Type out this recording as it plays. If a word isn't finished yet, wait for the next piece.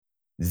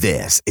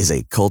This is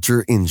a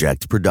Culture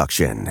Inject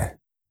production.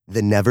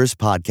 The Nevers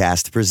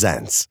Podcast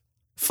presents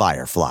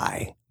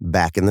Firefly,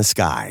 Back in the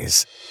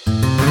Skies.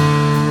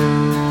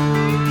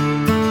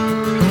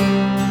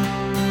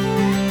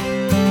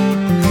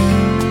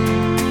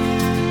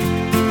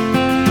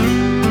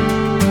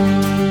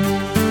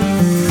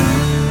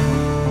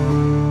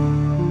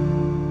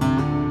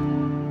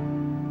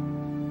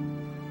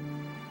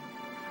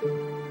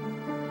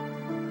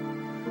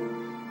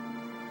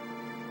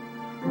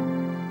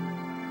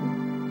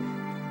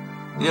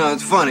 You know,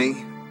 it's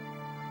funny.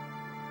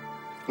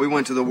 We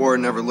went to the war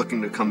never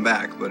looking to come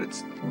back, but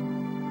it's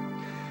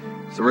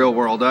the real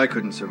world I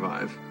couldn't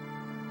survive.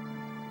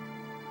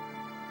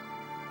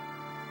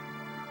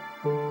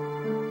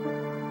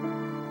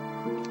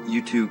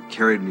 You two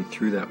carried me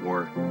through that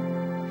war.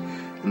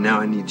 And now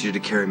I need you to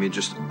carry me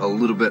just a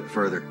little bit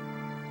further,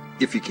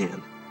 if you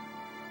can.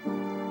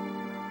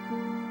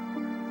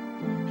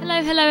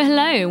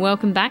 Hello.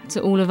 Welcome back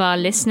to all of our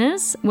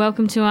listeners.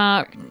 Welcome to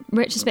our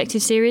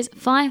retrospective series,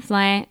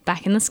 Firefly,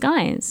 Back in the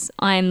Skies.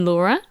 I'm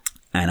Laura.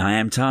 And I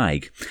am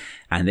Tig.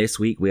 And this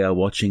week we are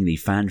watching the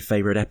fan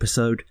favourite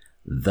episode,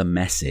 The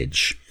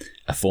Message.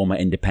 A former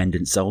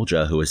independent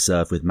soldier who has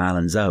served with Mal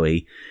and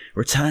Zoe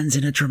returns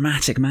in a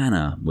dramatic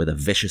manner with a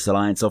vicious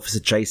Alliance officer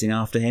chasing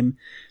after him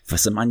for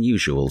some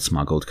unusual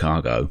smuggled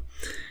cargo.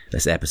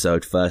 This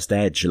episode first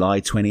aired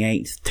July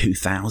 28th,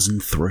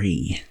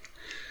 2003.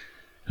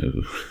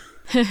 Ooh.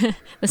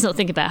 Let's not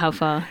think about how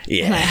long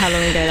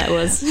ago that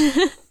was.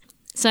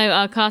 So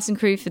our cast and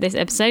crew for this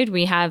episode,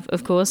 we have,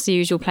 of course, the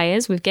usual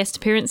players with guest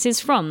appearances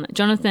from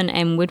Jonathan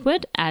M.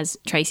 Woodward as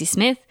Tracy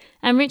Smith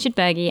and Richard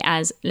Berge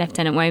as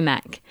Lieutenant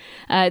Womack.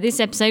 This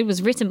episode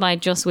was written by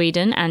Joss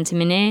Whedon and Tim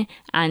Minear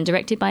and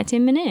directed by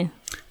Tim Minear.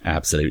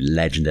 Absolute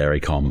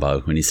legendary combo.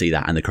 When you see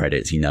that in the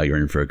credits, you know you're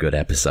in for a good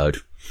episode.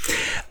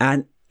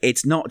 And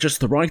it's not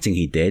just the writing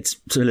he did.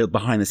 So a little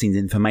behind-the-scenes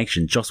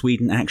information. Joss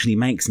Whedon actually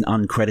makes an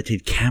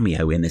uncredited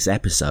cameo in this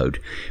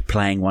episode,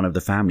 playing one of the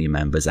family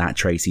members at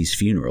Tracy's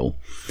funeral.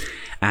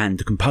 And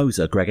the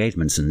composer, Greg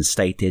Edmondson,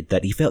 stated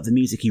that he felt the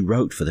music he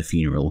wrote for the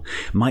funeral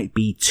might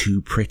be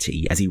too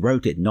pretty, as he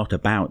wrote it not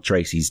about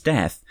Tracy's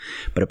death,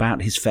 but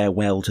about his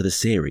farewell to the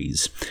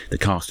series. The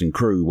cast and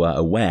crew were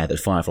aware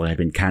that Firefly had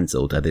been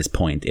cancelled at this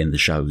point in the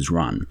show's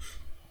run.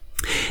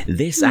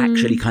 This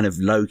actually kind of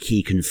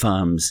low-key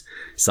confirms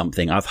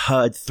something I've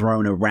heard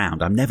thrown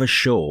around. I'm never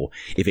sure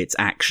if it's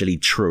actually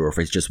true or if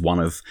it's just one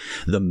of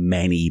the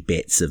many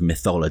bits of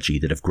mythology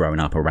that have grown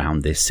up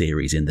around this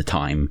series in the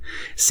time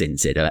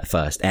since it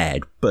first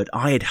aired. But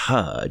I had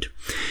heard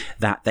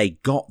that they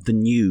got the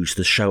news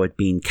the show had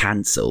been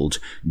cancelled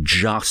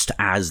just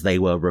as they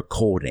were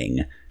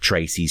recording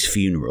Tracy's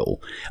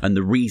funeral. And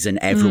the reason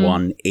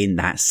everyone in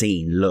that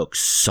scene looks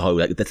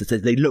so...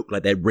 they look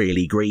like they're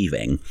really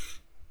grieving.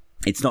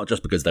 It's not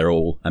just because they're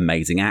all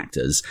amazing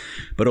actors,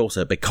 but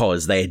also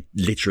because they had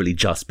literally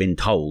just been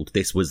told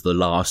this was the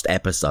last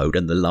episode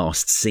and the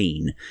last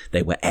scene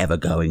they were ever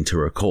going to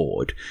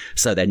record.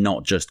 So they're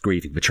not just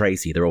grieving for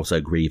Tracy, they're also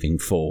grieving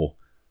for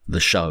the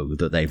show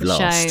that they've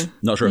lost.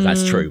 Not sure if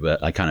that's true,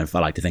 but I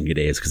like to think it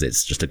is because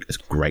it's just a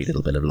great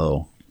little bit of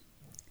lore.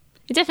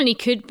 It definitely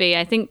could be.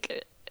 I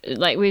think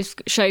like with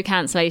show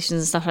cancellations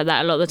and stuff like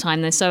that, a lot of the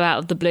time they're so out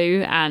of the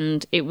blue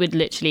and it would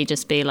literally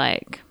just be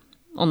like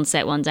on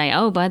set one day,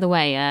 oh, by the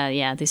way,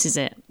 this is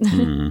it.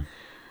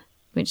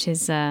 Which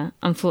is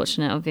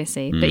unfortunate,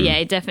 obviously. But yeah,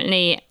 it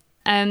definitely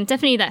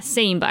that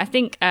scene. But I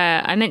think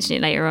I mentioned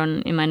it later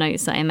on in my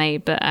notes that I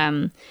made. But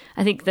I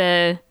think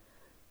the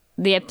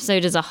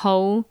episode as a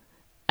whole,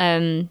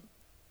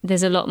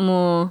 there's a lot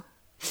more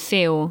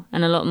feel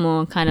and a lot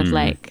more kind of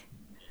like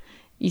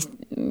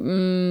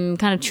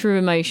kind of true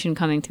emotion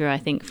coming through, I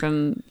think,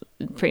 from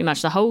pretty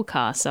much the whole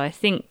cast. So I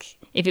think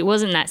if it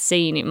wasn't that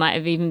scene, it might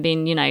have even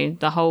been,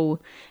 the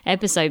whole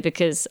episode,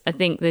 because I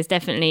think there's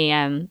definitely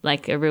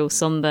like a real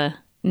somber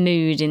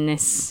mood in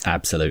this.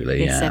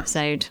 Absolutely, this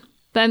episode.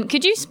 But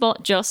could you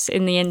spot Joss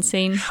in the end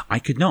scene? I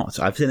could not.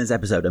 I've seen this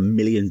episode a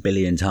million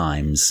billion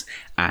times,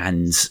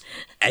 and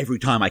every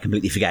time I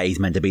completely forget he's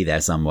meant to be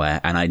there somewhere,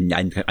 and I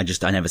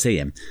never see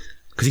him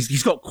because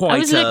he's got quite. I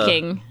was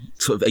looking.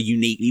 Sort of a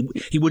unique.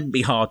 He wouldn't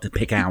be hard to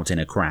pick out in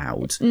a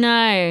crowd.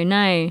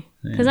 No,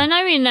 because I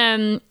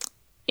know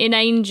in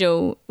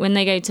Angel, when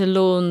they go to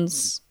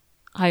Lorne's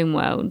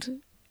homeworld,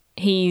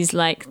 he's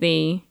like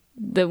the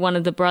one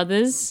of the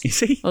brothers, is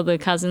he? Or the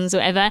cousins or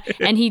whatever,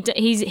 and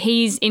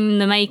he's in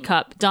the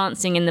makeup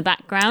dancing in the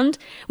background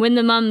when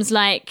the mum's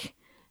like,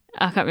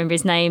 I can't remember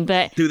his name,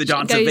 but do the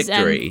dance of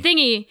victory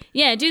thingy,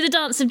 do the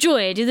dance of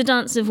joy, do the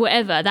dance of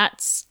whatever.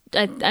 That's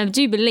I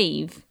do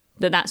believe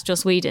that's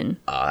Joss Whedon.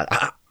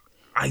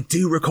 I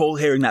do recall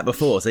hearing that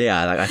before, so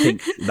yeah, I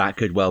think that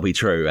could well be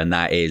true, and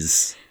that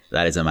is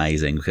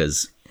amazing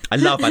because I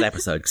love that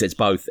episode because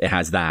it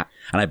has that,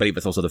 and I believe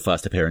it's also the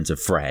first appearance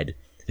of Fred,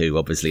 who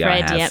obviously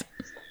I have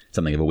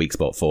something of a weak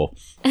spot for.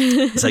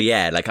 So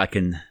yeah,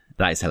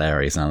 that is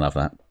hilarious, and I love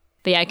that.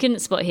 But yeah, I couldn't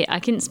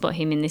spot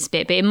him in this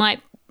bit, but it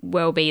might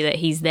well be that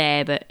he's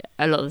there, but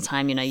a lot of the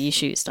time, you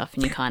shoot stuff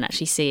and you can't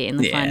actually see it in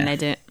the final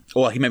edit.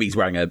 Or maybe he's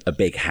wearing a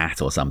big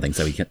hat or something,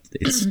 so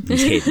he's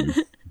hidden.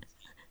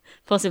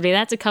 Possibly. They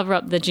had to cover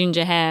up the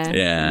ginger hair.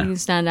 Yeah. You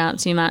stand out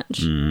too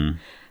much.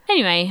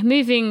 Anyway,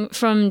 moving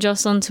from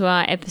Joss onto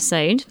our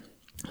episode.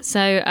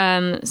 So,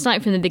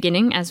 starting from the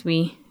beginning, as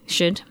we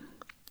should.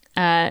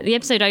 The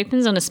episode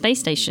opens on a space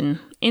station.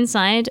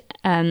 Inside,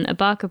 a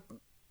Barker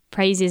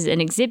praises an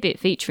exhibit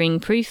featuring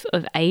proof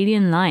of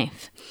alien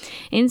life.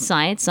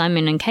 Inside,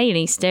 Simon and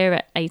Kaylee stare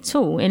at a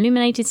tall,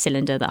 illuminated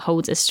cylinder that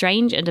holds a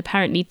strange and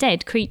apparently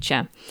dead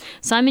creature.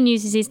 Simon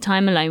uses his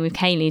time alone with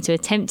Kaylee to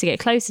attempt to get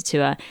closer to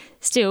her.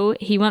 Still,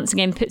 he once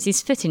again puts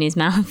his foot in his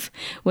mouth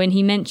when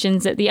he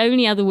mentions that the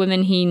only other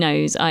women he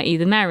knows are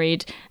either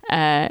married,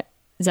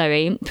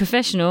 Zoe,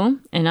 professional,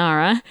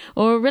 Inara,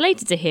 or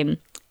related to him,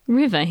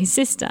 River, his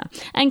sister.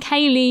 And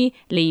Kaylee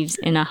leaves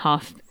in a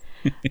huff.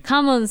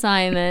 Come on,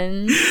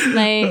 Simon.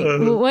 Like,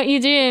 what you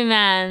doing,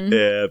 man?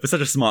 Yeah, but such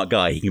a smart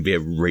guy, he can be a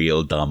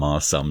real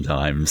dumbass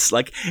sometimes.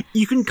 Like,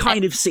 you can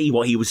kind of see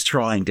what he was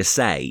trying to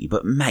say,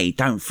 but mate,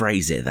 don't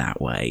phrase it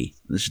that way.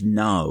 There's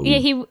no. Yeah,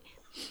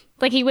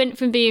 he went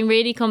from being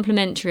really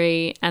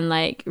complimentary and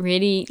like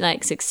really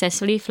like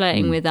successfully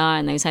flirting with her,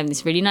 and they was having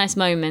this really nice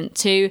moment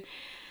to,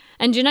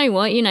 and you know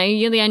what? You know,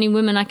 you're the only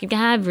woman I could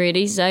have,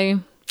 really. So,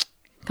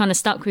 kind of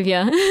stuck with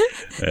you.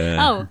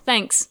 Oh,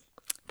 thanks.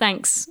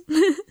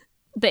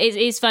 But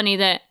it's funny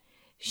that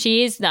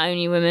she is the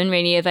only woman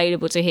really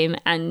available to him,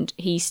 and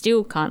he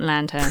still can't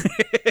land her.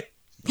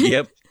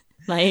 Yep.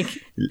 Like,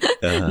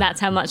 that's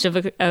how much of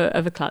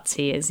a klutz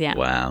he is. Yeah.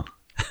 Wow.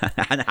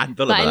 I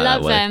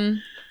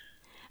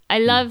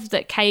love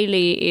that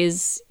Kaylee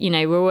is, you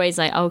know, we're always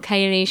like, oh,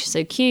 Kaylee, she's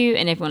so cute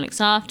and everyone looks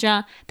after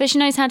her, but she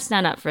knows how to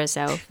stand up for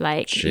herself.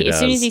 Like, as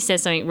soon as he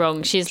says something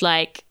wrong, she's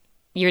like,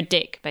 you're a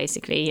dick,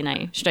 basically, you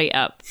know, straight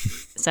up.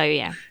 So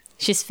yeah.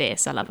 She's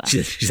fierce. I love her.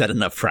 She's had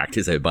enough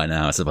practice by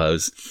now, I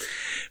suppose.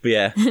 But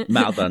yeah,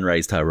 Mal done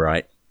raised her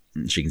right.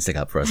 She can stick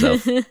up for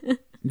herself.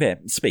 Yeah,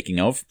 speaking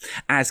of,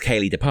 as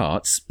Kaylee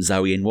departs,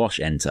 Zoe and Wash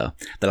enter,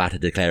 the latter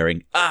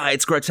declaring,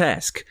 it's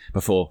grotesque,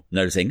 before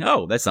noticing,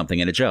 there's something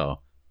in a jar.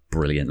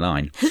 Brilliant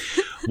line.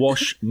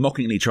 Wash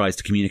mockingly tries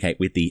to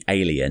communicate with the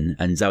alien,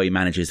 and Zoe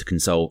manages to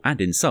console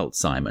and insult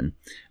Simon.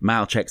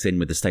 Mal checks in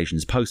with the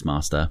station's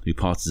postmaster, who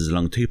passes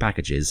along 2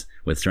 packages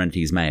with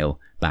Serenity's mail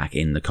back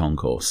in the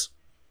concourse.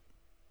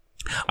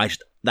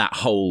 That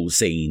whole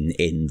scene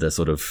in the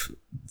sort of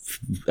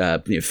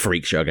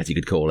freak show, I guess you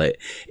could call it,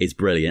 is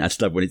brilliant. I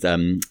just love when it's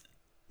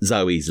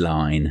Zoe's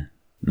line.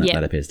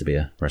 That appears to be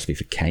a recipe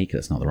for cake.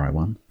 That's not the right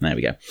one. There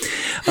we go.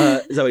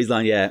 Zoe's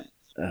line, yeah.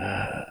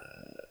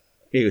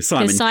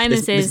 Simon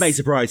this may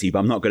surprise you, but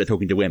I'm not good at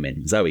talking to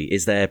women. Zoe,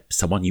 is there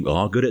someone you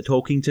are good at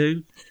talking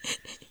to?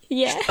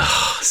 Yeah.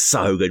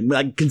 So good.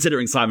 Like,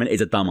 considering Simon is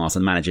a dumbass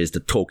and manages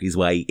to talk his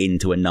way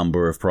into a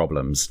number of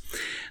problems.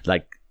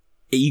 Like,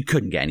 you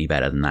couldn't get any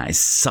better than that. It's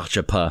such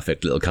a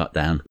perfect little cut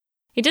down.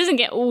 He doesn't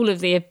get all of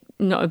the,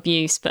 not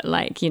abuse, but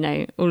like, you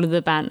know, all of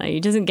the banter. He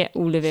doesn't get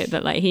all of it,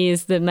 but like, he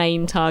is the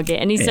main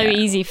target. And he's so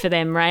easy for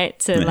them, right?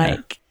 To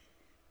like,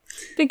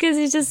 because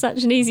he's just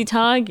such an easy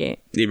target.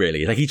 He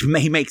really, like,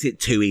 he makes it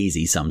too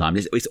easy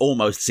sometimes. It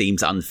almost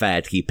seems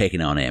unfair to keep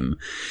picking on him.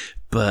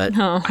 But,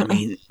 I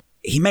mean,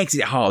 he makes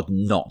it hard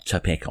not to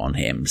pick on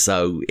him.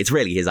 So it's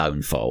really his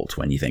own fault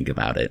when you think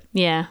about it.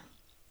 Yeah.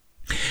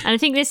 And I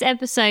think this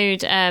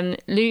episode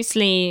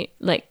loosely,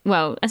 like,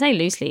 well, I say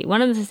loosely,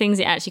 one of the things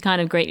it actually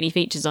kind of greatly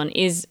features on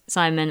is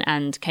Simon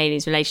and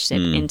Kaylee's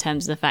relationship in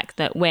terms of the fact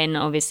that when,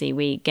 obviously,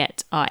 we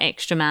get our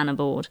extra man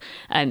aboard,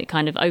 it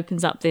kind of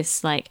opens up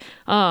this, like,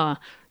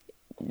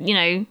 you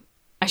know,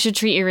 I should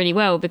treat her really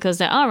well because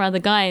there are other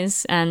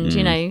guys and,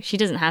 you know, she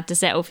doesn't have to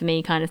settle for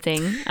me kind of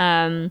thing.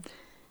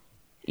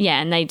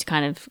 Yeah, and they'd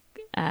kind of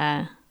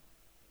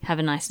have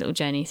a nice little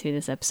journey through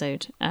this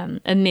episode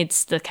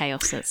amidst the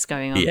chaos that's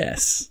going on.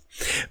 Yes.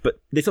 But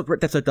this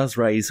episode does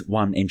raise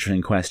one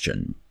interesting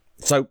question.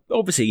 So,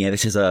 obviously, yeah,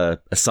 this is a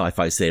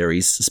sci-fi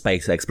series,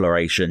 space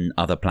exploration,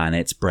 other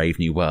planets, brave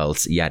new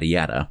worlds, yada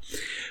yada.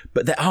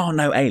 But there are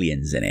no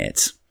aliens in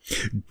it.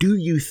 Do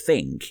you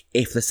think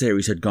if the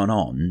series had gone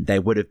on,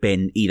 there would have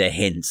been either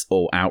hints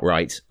or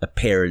outright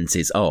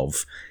appearances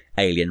of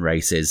alien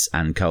races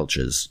and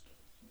cultures?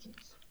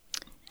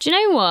 Do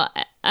you know what?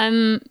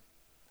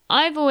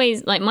 I've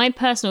always, like, my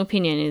personal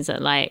opinion is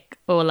that, like,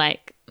 or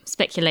like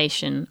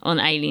speculation on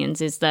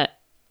aliens is that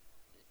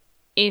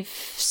if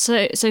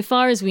so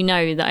far as we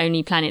know, the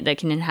only planet that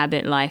can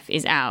inhabit life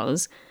is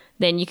ours,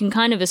 then you can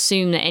kind of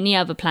assume that any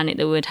other planet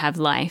that would have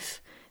life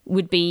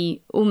would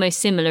be almost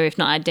similar, if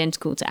not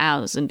identical to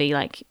ours, and be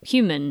like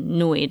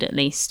humanoid at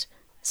least.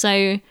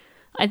 So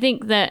I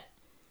think that,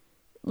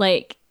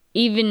 like,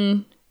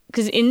 even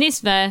because in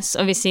this verse,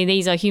 obviously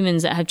these are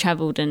humans that have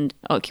traveled and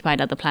occupied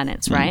other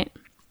planets, right?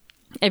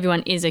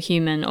 Everyone is a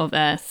human of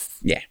Earth.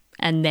 Yeah.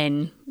 And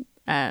then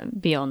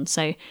beyond.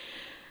 So,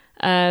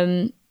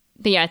 but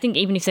yeah, I think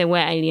even if there were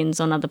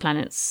aliens on other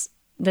planets,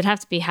 they'd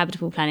have to be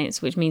habitable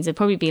planets, which means they'd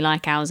probably be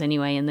like ours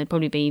anyway, and they'd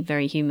probably be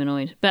very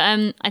humanoid.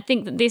 But I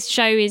think that this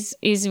show is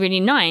really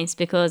nice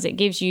because it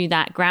gives you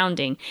that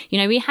grounding. You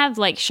know, we have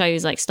like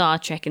shows like Star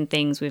Trek and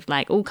things with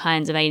like all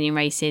kinds of alien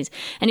races,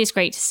 and it's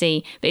great to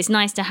see. But it's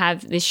nice to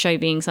have this show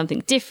being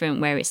something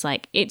different, where it's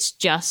like it's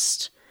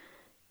just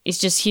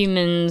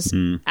humans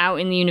out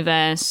in the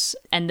universe,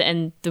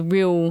 and the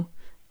real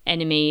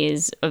enemy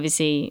is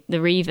obviously the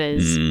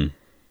Reavers,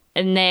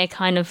 and they're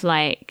kind of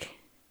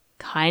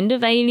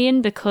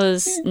alien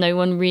because no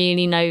one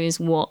really knows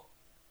what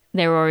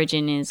their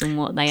origin is and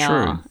what they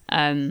are.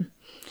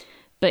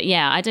 But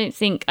yeah, I don't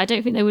think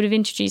they would have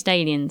introduced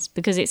aliens,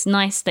 because it's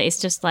nice that it's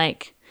just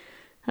like,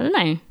 I don't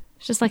know,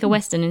 it's just like a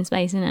Western in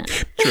space, isn't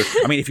it? True.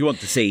 I mean, if you want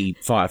to see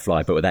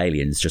Firefly but with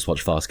aliens, just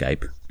watch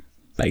Farscape,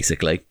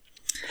 basically.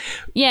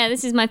 Yeah,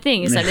 this is my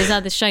thing. It's like there's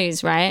other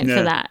shows, right,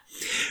 for that.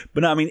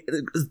 But no, I mean,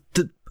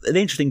 the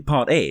interesting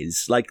part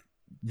is, like,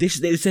 that's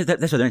what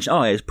they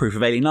mentioned, it's proof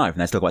of alien life, and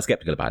they're still quite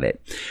sceptical about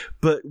it.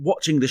 But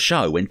watching the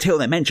show, until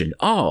they mentioned,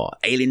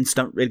 aliens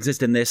don't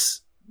exist in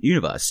this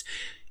universe,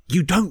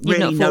 you don't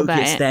really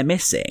notice they're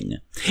missing.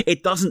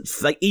 It doesn't,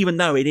 like, even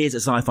though it is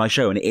a sci-fi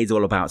show and it is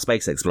all about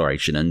space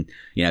exploration and,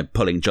 you know,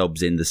 pulling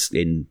jobs in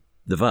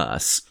the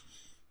verse,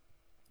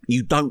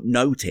 you don't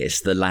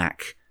notice the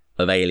lack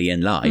of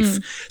alien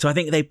life. So I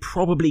think they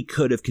probably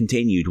could have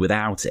continued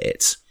without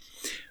it.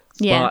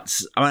 Yeah.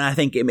 But I mean, I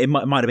think it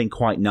might have been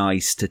quite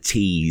nice to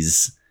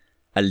tease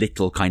a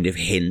little kind of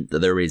hint that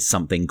there is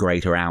something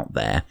greater out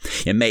there.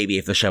 And maybe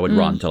if the show had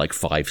run to like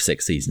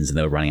 5-6 seasons and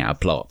they were running out of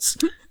plots,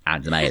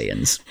 add some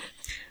aliens.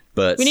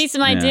 But we need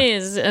some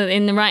ideas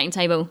in the writing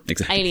table.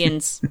 Exactly.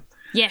 Aliens.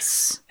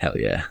 Yes. Hell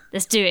yeah.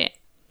 Let's do it.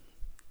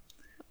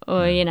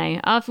 Or, you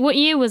know, what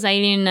year was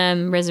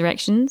Alien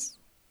Resurrections?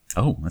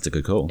 Oh, that's a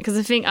good call. Because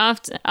I think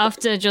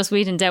after Joss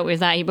Whedon dealt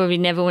with that, he probably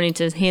never wanted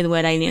to hear the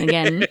word alien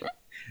again.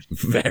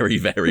 Very,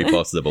 very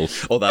possible.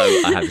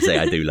 Although I have to say,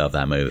 I do love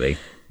that movie.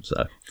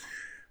 So,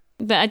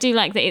 but I do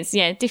like that it's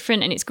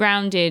different and it's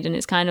grounded, and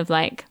it's kind of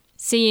like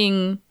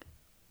seeing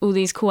all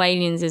these cool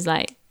aliens is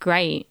like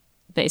great.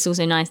 But it's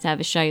also nice to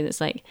have a show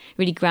that's like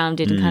really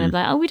grounded and kind of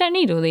like, we don't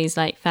need all these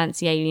like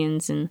fancy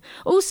aliens. And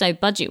also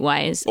budget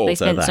wise, they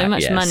spent so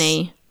much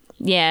money.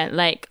 Yeah,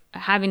 like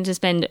having to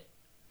spend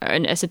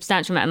a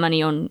substantial amount of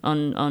money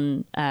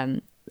on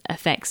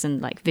effects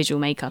and like visual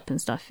makeup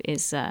and stuff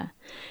is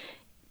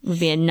would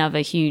be another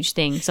huge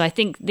thing. So I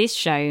think this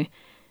show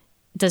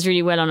does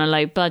really well on a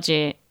low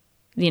budget.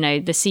 You know,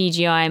 the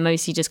CGI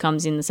mostly just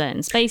comes in the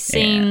certain space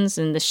scenes,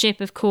 and the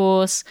ship, of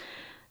course,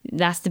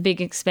 that's the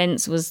big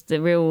expense, was the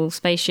real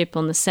spaceship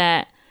on the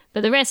set.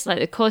 But the rest, like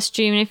the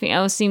costume and everything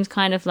else, seems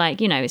kind of like,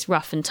 you know, it's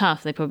rough and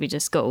tough. They probably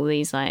just got all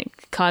these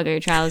like cargo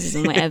trousers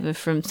and whatever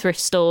from thrift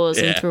stores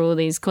and threw all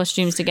these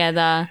costumes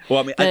together. Well,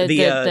 I mean,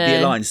 the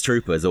Alliance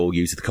troopers all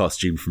use the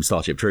costume from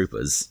Starship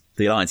Troopers.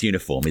 The Alliance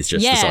uniform is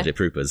just the Starship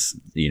Troopers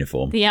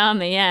uniform. The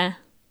army, yeah.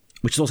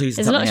 Which is also used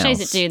There's a lot of shows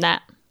that do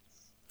that.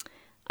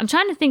 I'm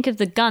trying to think of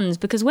the guns,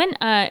 because when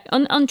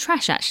on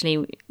Trash,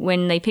 actually,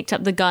 when they picked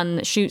up the gun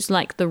that shoots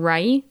like the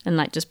ray and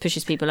like just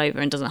pushes people over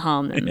and doesn't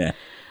harm them. Yeah.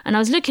 And I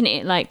was looking at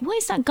it like, what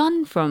is that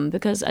gun from?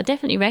 Because I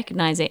definitely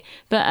recognise it.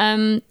 But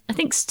I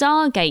think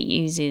Stargate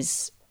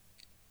uses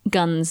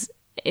guns,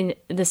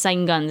 the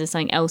same guns as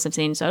something else I've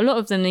seen. So a lot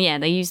of them,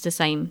 they use the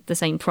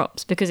same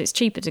props, because it's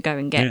cheaper to go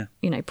and get,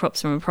 you know,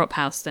 props from a prop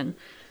house than,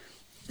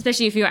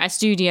 especially if you're at a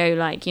studio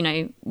like, you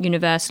know,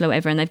 Universal or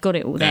whatever, and they've got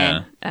it all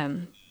there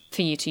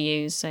for you to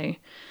use. So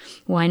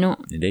why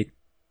not? Indeed.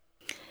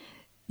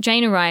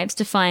 Jane arrives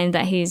to find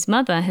that his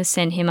mother has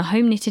sent him a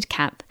home-knitted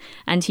cap,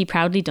 and he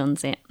proudly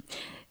dons it.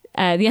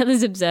 The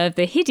others observe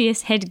the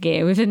hideous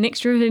headgear with a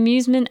mixture of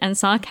amusement and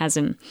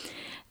sarcasm.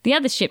 The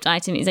other shipped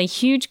item is a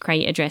huge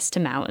crate addressed to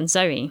Mal and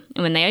Zoe,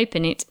 and when they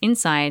open it,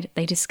 inside,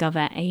 they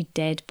discover a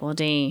dead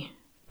body.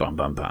 Bum,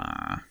 bum,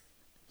 bum.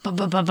 Bum,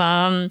 bum, bum,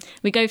 bum.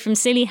 We go from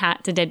silly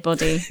hat to dead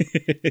body.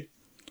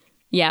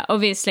 Yeah,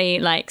 obviously,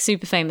 like,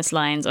 super famous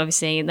lines.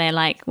 Obviously, they're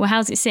like, well,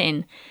 how's it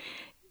sitting?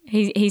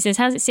 He says,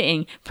 how's it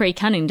sitting? Pretty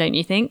cunning, don't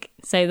you think?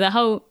 So the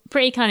whole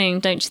pretty cunning,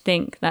 don't you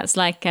think? That's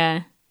like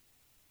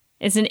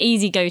it's an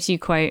easy go-to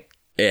quote.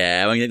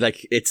 Yeah, I mean,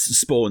 like, it's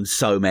spawned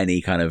so many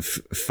kind of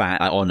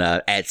on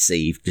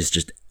Etsy,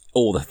 just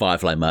all the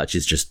Firefly merch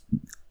is just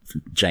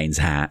Jane's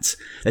hat.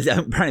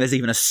 Apparently there's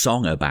even a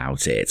song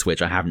about it,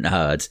 which I haven't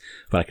heard,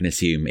 but I can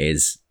assume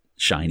is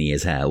shiny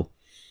as hell.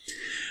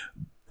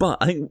 But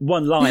I think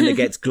one line that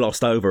gets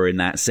glossed over in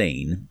that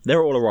scene,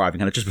 they're all arriving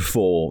kind of just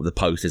before the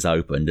post is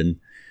opened, and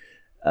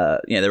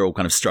they're all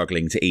kind of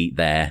struggling to eat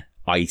their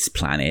ice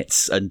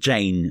planets, and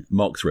Jane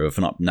mocks River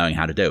for not knowing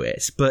how to do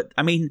it. But,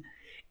 I mean,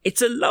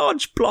 it's a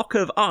large block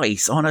of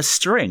ice on a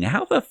string.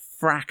 How the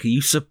frack are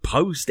you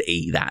supposed to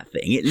eat that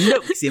thing? It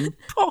looks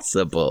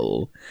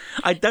impossible.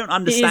 I don't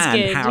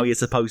understand how you're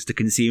supposed to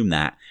consume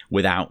that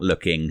without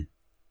looking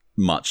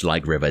much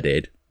like River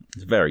did.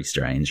 It's very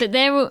strange. But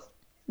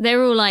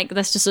they're all like,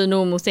 that's just a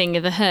normal thing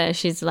of her.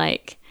 She's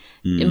like,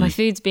 my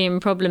food's being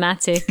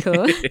problematic,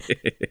 or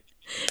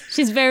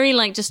she's very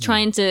like just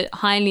trying to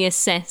highly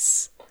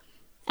assess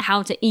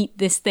how to eat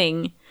this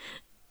thing.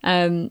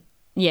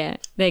 Yeah,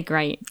 they're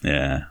great.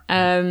 Yeah.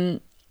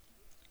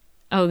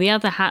 Oh, the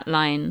other hat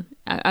line.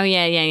 Oh,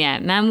 yeah.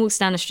 Man walks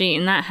down the street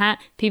in that hat.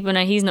 People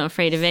know he's not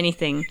afraid of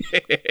anything.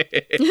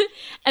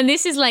 And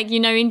this is like,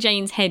 in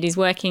Jane's head, he's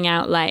working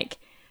out like,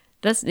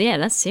 that's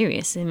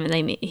serious. I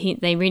mean,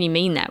 they really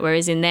mean that.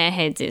 Whereas in their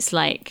heads, it's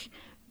like,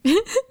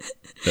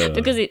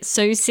 because it's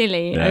so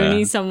silly. Yeah.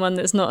 Only someone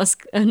that's not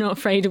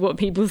afraid of what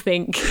people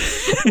think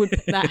would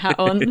put that hat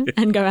on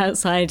and go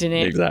outside in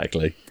it.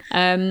 Exactly.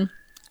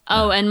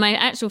 Oh, and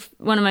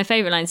one of my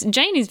favourite lines.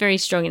 Jane is very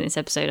strong in this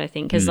episode, I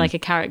think, as like a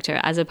character,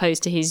 as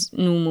opposed to his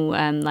normal,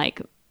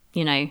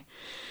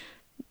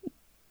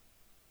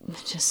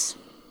 just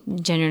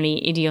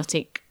generally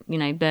idiotic,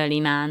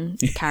 burly man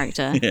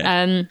character.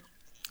 Yeah.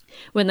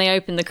 When they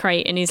open the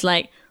crate and he's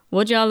like,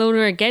 "What'd y'all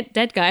order a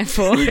dead guy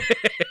for?"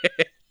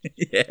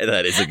 Yeah,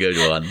 that is a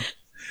good one.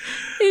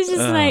 It's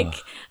just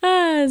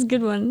it's a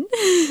good one.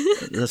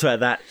 That's right.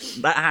 That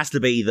has to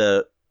be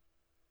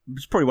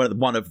it's probably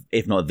one of,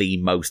 if not the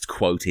most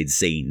quoted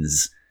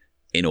scenes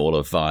in all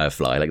of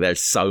Firefly. Like,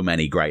 there's so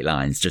many great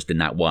lines just in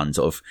that one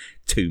sort of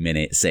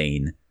 2-minute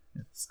scene.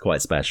 It's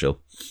quite special.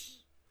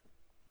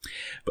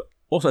 But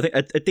also, I think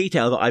a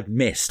detail that I've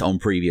missed on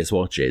previous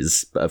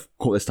watches, but of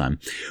course this time,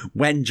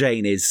 when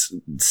Jane is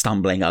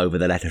stumbling over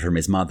the letter from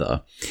his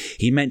mother,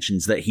 he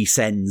mentions that he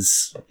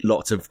sends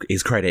lots of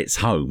his credits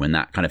home, and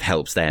that kind of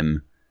helps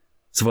them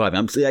survive.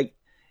 I'm like,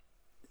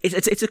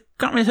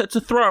 it's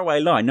a throwaway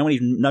line. No one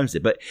even knows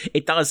it, but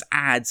it does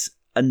add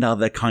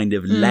another kind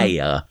of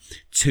layer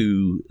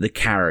to the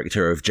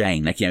character of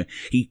Jane. Like,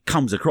 he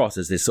comes across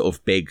as this sort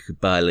of big,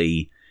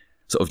 burly,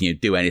 sort of,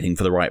 do anything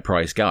for the right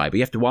price guy. But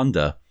you have to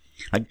wonder,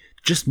 like,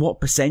 just what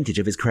percentage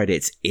of his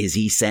credits is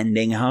he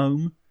sending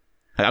home?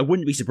 Like, I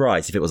wouldn't be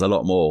surprised if it was a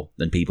lot more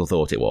than people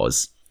thought it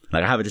was.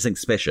 Like, I have a distinct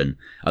suspicion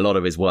a lot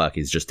of his work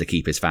is just to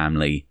keep his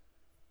family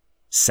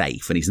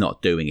safe, and he's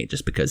not doing it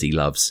just because he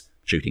loves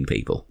shooting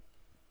people.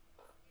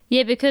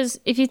 Yeah, because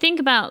if you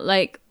think about,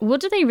 like, what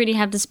do they really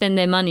have to spend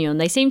their money on?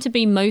 They seem to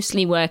be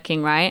mostly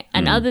working, right?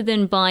 And other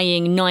than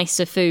buying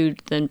nicer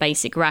food than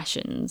basic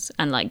rations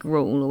and, like,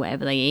 gruel or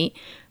whatever they eat,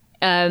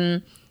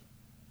 other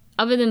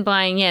than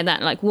buying,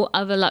 that, like, what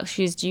other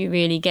luxuries do you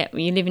really get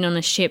when you're living on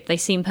a ship? They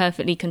seem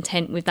perfectly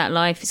content with that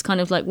life. It's kind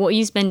of like, what are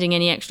you spending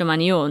any extra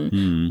money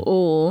on?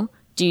 Or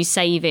do you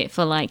save it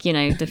for, like,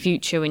 the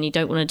future when you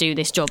don't want to do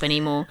this job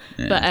anymore?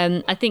 Yeah. But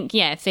I think,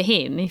 for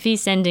him, if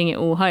he's sending it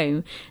all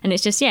home, and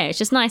it's just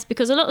nice,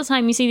 because a lot of the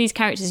time you see these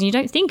characters and you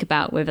don't think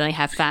about whether they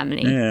have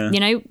family. Yeah.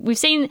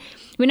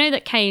 We know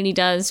that Kaylee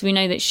does. We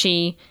know that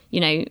she,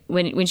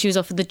 when she was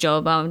offered the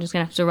job, I'm just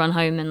going to have to run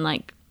home and,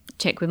 like,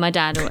 check with my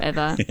dad or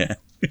whatever. Yeah.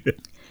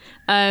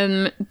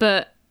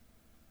 But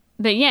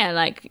yeah,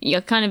 like,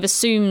 you kind of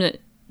assume that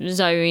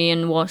Zoe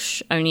and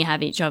Wash only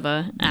have each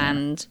other,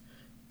 and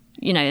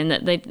and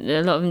that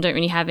a lot of them don't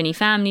really have any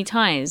family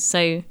ties.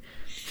 So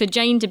for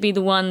Jane to be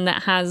the one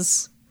that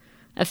has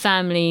a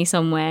family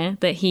somewhere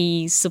that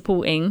he's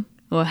supporting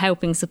or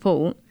helping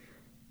support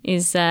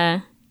is,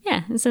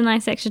 it's a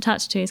nice extra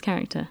touch to his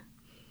character.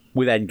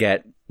 We then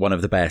get one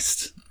of the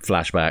best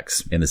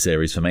flashbacks in the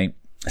series for me.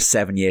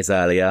 7 years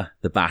earlier,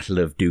 the Battle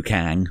of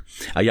Dukang.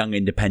 A young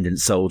independent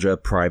soldier,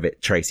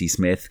 Private Tracy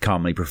Smith,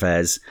 calmly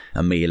prepares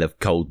a meal of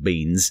cold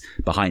beans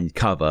behind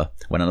cover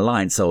when an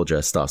Alliance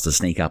soldier starts to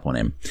sneak up on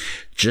him.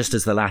 Just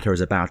as the latter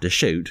is about to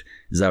shoot,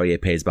 Zoe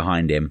appears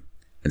behind him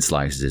and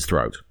slices his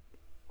throat.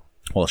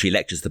 While she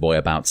lectures the boy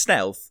about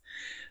stealth,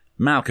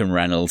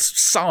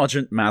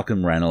 Sergeant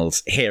Malcolm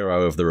Reynolds,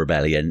 hero of the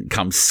rebellion,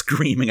 comes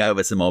screaming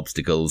over some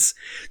obstacles,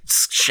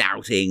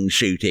 shouting,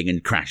 shooting,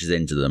 and crashes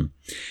into them.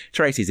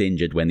 Tracy's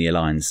injured when the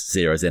Alliance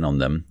zeroes in on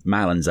them.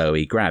 Mal and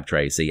Zoe grab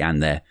Tracy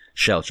and their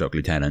shell-shock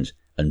lieutenant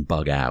and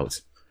bug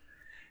out.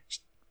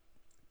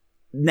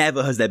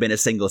 Never has there been a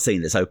single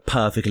scene that so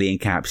perfectly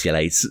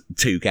encapsulates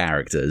two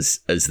characters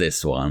as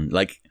this one.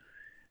 Like,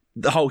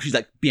 the whole, she's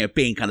like,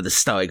 being kind of the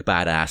stoic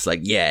badass,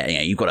 like,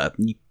 you've got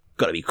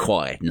to be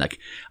quiet, and like,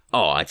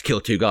 I'd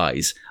killed 2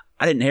 guys.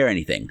 I didn't hear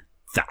anything.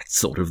 That's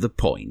sort of the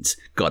point.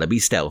 Gotta be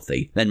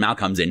stealthy. Then Mal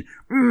comes in.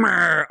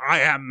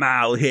 I am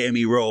Mal, hear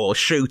me roar,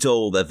 shoot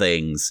all the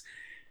things.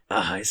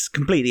 It's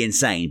completely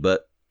insane,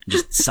 but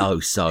just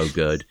so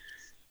good.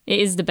 It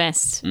is the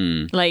best.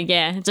 Like,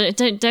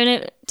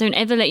 don't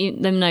ever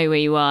let them know where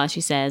you are,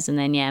 she says, and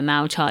then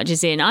Mal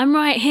charges in. I'm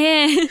right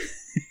here.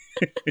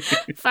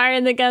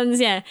 Firing the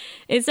guns.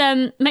 It's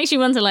makes you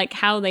wonder, like,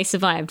 how they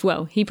survived.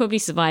 Well, he probably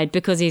survived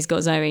because he's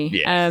got Zoe.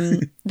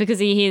 Because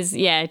he is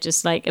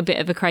just like a bit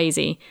of a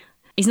crazy.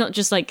 He's not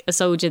just like a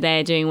soldier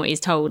there doing what he's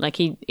told. Like,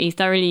 he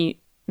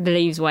thoroughly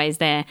believes why he's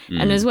there.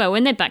 And as well,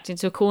 when they're backed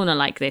into a corner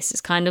like this,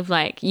 it's kind of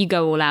like, you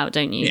go all out,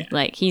 don't you?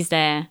 Like, he's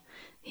there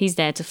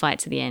to fight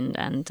to the end.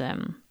 And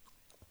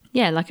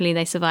luckily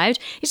they survived.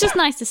 It's just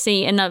nice to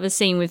see another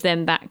scene with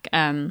them back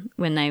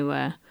when they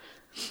were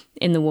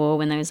in the war,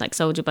 when there was like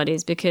soldier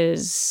buddies,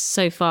 because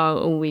so far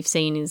all we've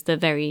seen is the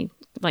very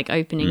like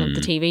opening of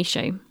the TV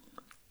show,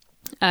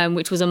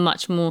 which was a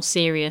much more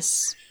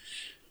serious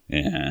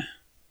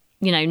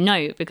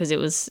note, because it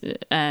was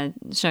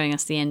showing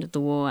us the end of the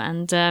war.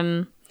 And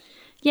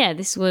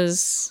this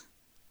was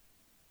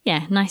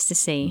nice to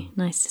see.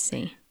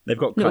 They've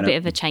got a little bit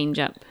of a change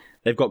up.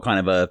 They've got kind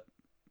of a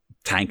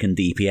tank and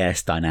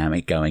DPS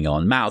dynamic going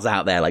on. Mal's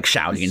out there like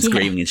shouting and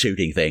screaming and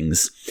shooting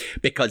things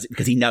because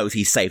he knows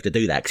he's safe to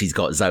do that, because he's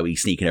got Zoe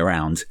sneaking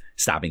around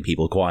stabbing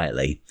people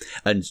quietly,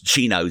 and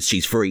she knows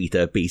she's free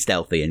to be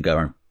stealthy and go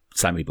and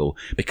stab people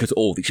because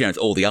she knows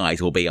all the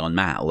eyes will be on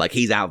Mal. Like,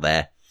 he's out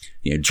there,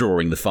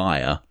 drawing the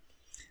fire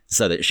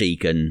so that she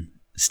can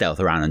stealth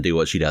around and do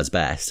what she does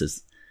best.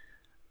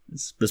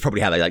 That's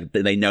probably how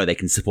they know they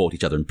can support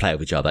each other and play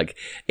with each other. Like,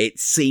 it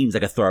seems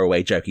like a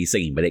throwaway, jokey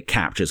scene, but it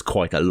captures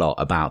quite a lot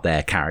about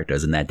their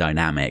characters and their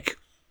dynamic.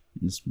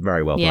 It's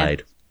very well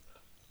played.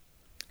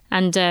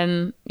 And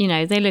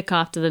they look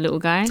after the little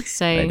guy,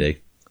 so they do.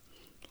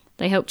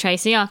 They help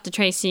Tracy. After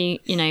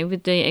Tracy,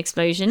 with the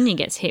explosion, he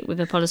gets hit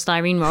with a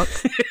polystyrene rock.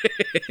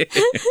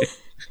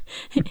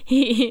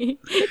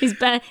 He's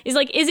bad. He's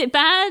like, "Is it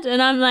bad?"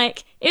 And I'm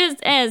like,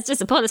 "It's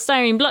just a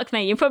polystyrene block,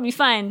 mate. You're probably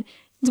fine.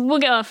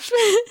 Walk it off."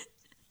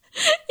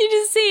 You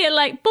just see it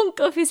like bonk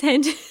off his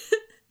head.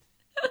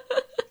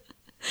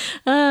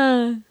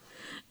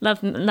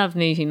 Love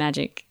movie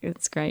magic.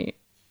 It's great.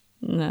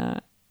 No,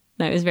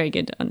 it was very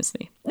good,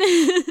 honestly.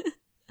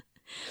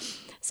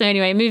 So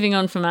anyway, moving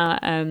on from our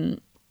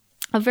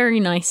a very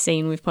nice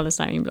scene with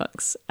polystyrene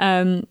blocks.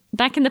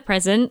 Back in the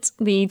present,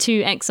 the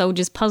two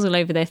ex-soldiers puzzle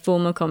over their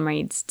former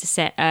comrades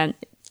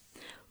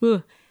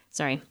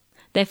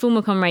their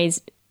former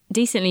comrades'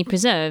 decently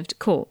preserved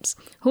corpse.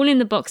 Hauling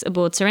the box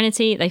aboard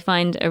Serenity, they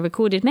find a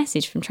recorded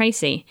message from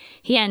Tracy.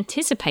 He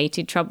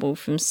anticipated trouble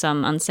from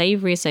some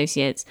unsavoury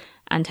associates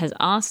and has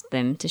asked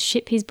them to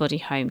ship his body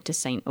home to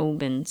St.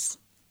 Albans.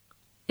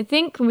 I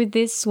think with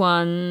this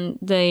one,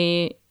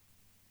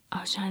 I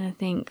was trying to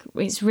think.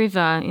 It's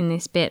River in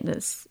this bit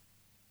that's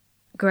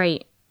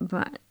great,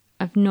 but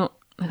I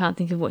can't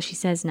think of what she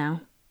says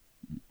now.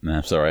 No,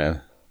 I'm sorry.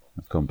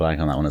 I've gone blank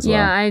on that one as well.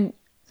 Yeah, I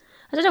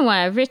don't know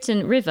why. I've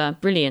written River,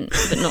 brilliant,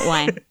 but not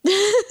why.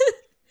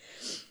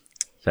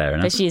 Fair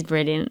enough. But she's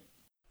brilliant.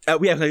 So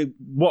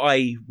what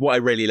I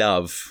really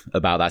love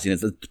about that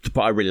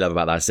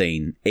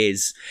scene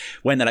is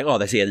when they're like, oh,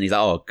 they see it, and he's like,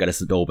 oh, go to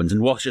St. Albans,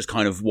 and Wash just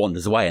kind of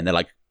wanders away, and they're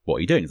like, what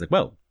are you doing? It's like,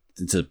 well,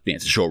 it's a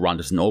short run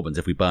to St. Albans.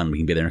 If we burn, we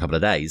can be there in a couple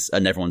of days.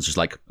 And everyone's just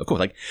like, of course,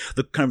 like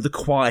the kind of the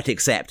quiet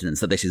acceptance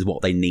that this is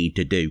what they need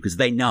to do, because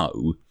they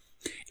know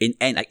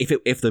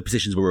if the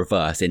positions were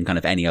reversed in kind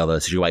of any other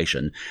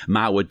situation,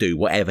 Mal would do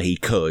whatever he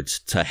could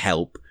to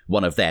help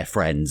one of their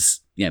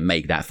friends,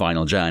 make that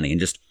final journey,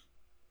 and just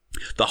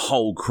the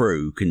whole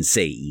crew can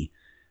see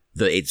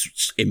that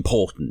it's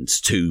important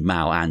to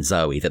Mal and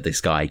Zoe that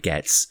this guy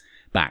gets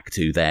back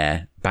to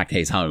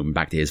his home,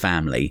 back to his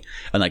family,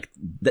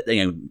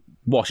 and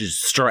Wash is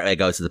straight away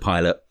goes to the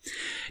pilot.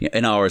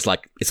 Inara's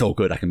like, it's all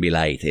good, I can be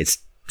late. It's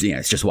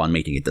it's just one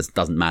meeting. It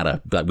doesn't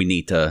matter. But we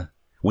need to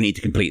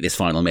complete this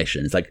final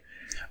mission. It's like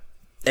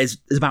there's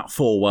about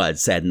 4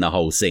 words said in the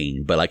whole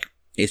scene, but like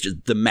it's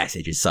just the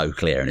message is so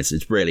clear, and it's a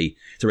really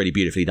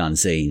beautifully done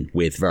scene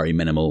with very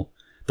minimal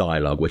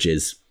dialogue, which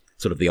is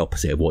sort of the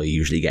opposite of what you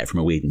usually get from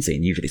a Whedon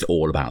scene. Usually it's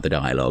all about the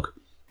dialogue.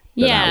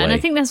 Yeah, and I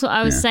think that's what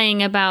I was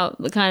saying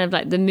about the kind of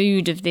like the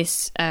mood of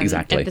this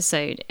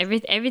episode.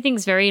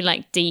 Everything's very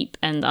like deep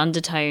and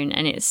undertone,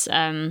 and it's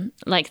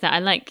like that. I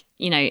like,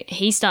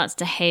 he starts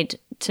to head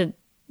to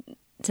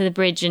the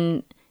bridge,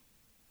 and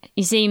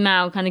you see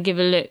Mal kind of give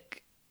a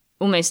look,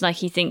 almost like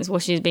he thinks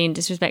Wash is being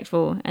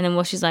disrespectful, and then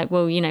Wash is like,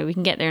 well, we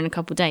can get there in a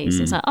couple of days.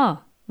 It's like,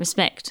 oh,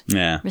 respect.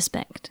 Yeah.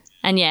 Respect.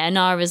 And yeah,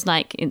 Nara's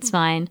like, it's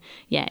fine.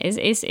 Yeah,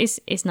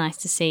 it's nice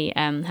to see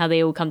how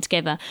they all come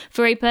together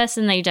for a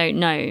person they don't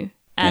know.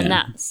 And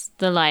that's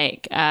the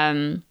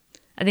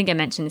I think I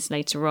mentioned this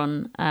later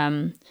on,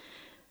 and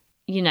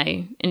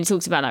it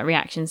talks about like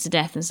reactions to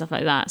death and stuff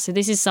like that. So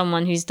this is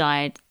someone who's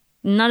died.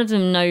 None of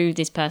them know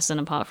this person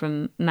apart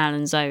from Mal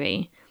and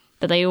Zoe,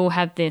 but they all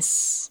have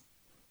this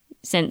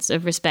sense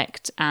of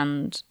respect,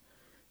 and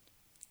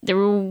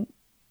they're all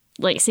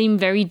seem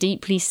very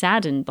deeply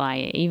saddened by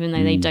it, even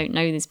though they don't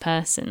know this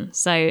person.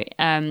 So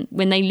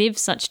when they live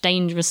such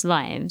dangerous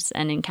lives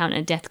and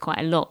encounter death quite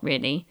a lot,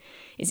 really,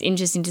 it's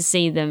interesting to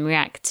see them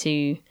react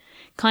to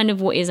kind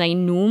of what is a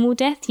normal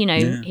death.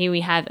 Here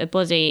we have a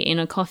body in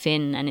a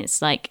coffin, and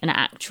it's like an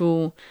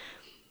actual,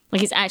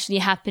 it's actually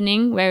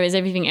happening, whereas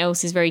everything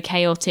else is very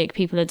chaotic.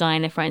 People are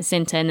dying left, right and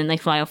centre, and then they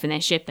fly off in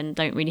their ship and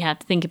don't really have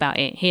to think about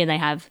it. Here they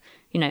have,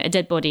 a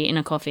dead body in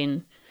a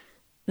coffin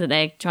that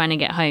they're trying to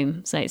get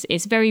home. So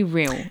it's very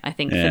real, I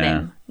think, for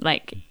them.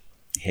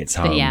 Hits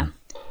home. But yeah,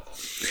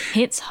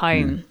 hits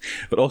home.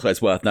 But also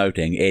it's worth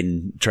noting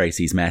in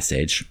Tracy's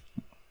message,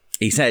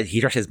 he said he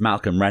addresses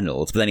Malcolm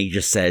Reynolds, but then he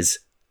just says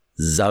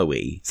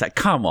Zoe. It's like,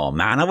 come on,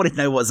 man. I wanted to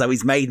know what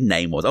Zoe's maiden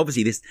name was.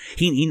 Obviously,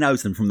 he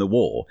knows them from the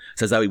war,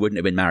 so Zoe wouldn't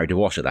have been married to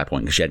Wash at that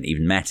point because she hadn't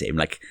even met him.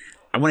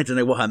 I wanted to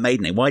know what her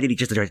maiden name. Why did he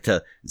just address it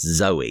to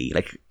Zoe?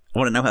 I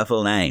want to know her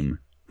full name.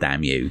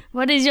 Damn you.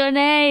 What is your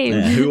name?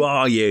 Who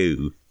are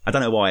you? I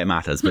don't know why it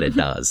matters, but it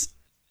does.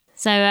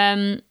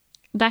 So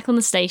back on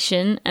the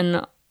station,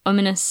 an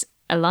ominous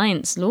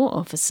Alliance law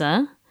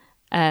officer,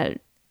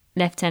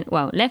 Lieutenant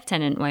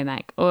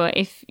Womack, or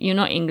if you're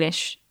not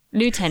English,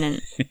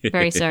 Lieutenant.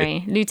 Very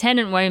sorry,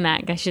 Lieutenant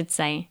Womack, I should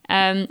say.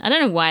 I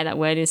don't know why that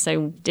word is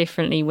so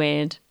differently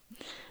weird,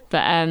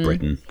 but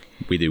Britain,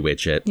 we do weird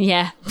shit.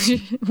 Yeah,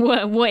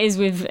 what is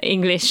with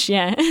English?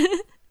 Yeah.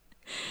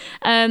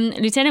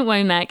 Lieutenant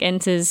Womack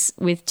enters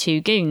with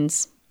 2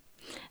 goons.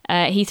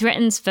 He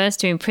threatens first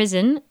to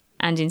imprison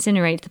and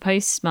incinerate the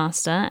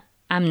postmaster,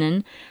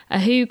 Amnon,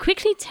 who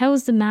quickly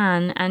tells the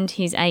man and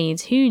his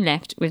aides who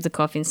left with the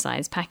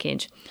coffin-sized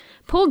package.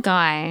 Poor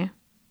guy.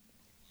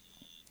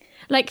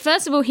 Like,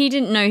 first of all, he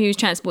didn't know who was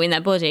transporting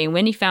that body, and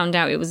when he found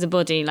out it was the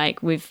body,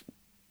 like, with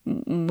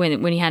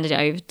when he handed it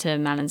over to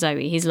Mal and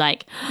Zoe, he's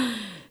like,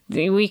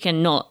 we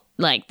cannot,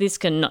 like, this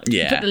cannot,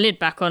 put the lid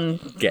back on,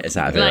 get us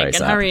out of here, like,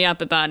 and hurry up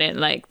about it,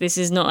 like, this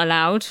is not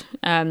allowed.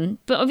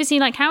 But obviously,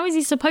 like, how is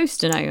he supposed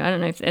to know? I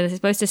don't know if they're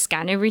supposed to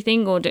scan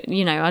everything, or,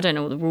 you know, I don't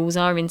know what the rules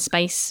are in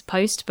space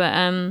post, but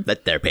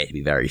there appear to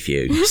be very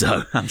few,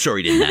 so I'm sure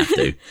he didn't have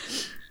to.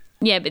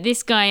 Yeah, but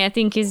this guy, I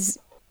think, is,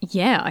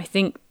 I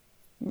think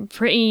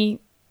pretty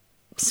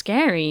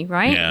scary,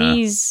 right? Yeah.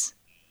 He's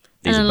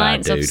an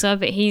Alliance officer,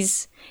 but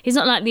he's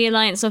not like the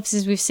Alliance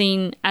officers we've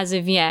seen as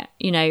of yet,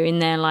 you know, in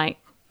their, like,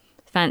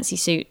 fancy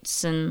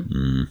suits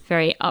and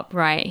very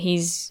upright.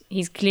 He's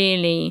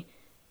clearly,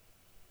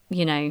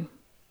 you know,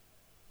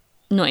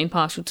 not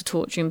impartial to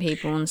torturing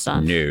people and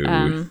stuff.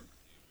 No.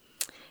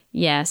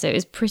 Yeah, so it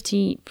was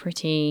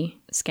pretty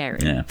scary.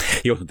 Yeah.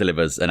 He also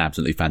delivers an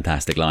absolutely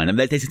fantastic line. And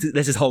there's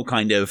this whole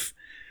kind of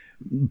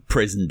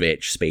prison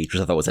bitch speech,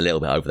 which I thought was a little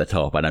bit over the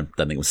top. I don't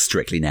think it was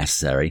strictly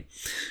necessary.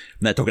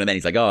 And they're talking to him,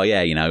 he's like, oh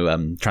yeah, you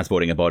know,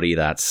 transporting a body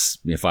that's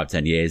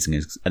 5-10 years.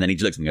 And then he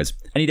looks and goes,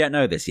 and you don't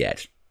know this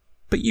yet,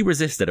 but you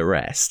resisted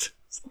arrest.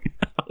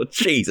 Oh,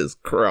 Jesus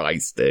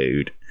Christ,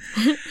 dude.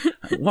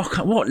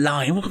 What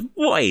line?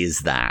 What is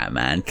that,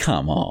 man?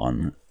 Come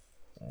on.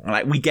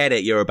 Like, we get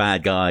it, you're a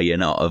bad guy, you're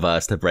not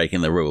averse to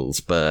breaking the rules,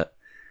 but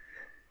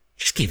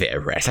just give it a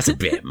rest. That's a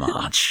bit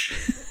much.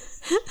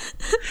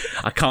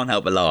 I can't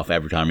help but laugh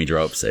every time he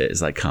drops it.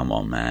 It's like, come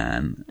on,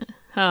 man.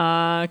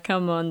 Ah,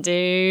 come on,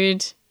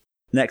 dude.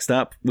 Next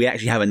up, we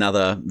actually have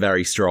another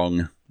very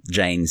strong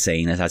Jane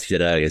scene. As you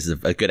said earlier, this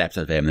is a good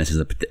episode of him. This is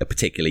a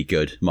particularly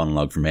good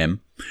monologue from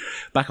him.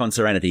 Back on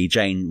Serenity,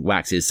 Jane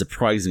waxes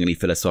surprisingly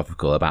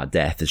philosophical about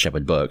death to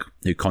Shepherd Book,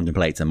 who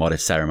contemplates a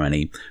modest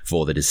ceremony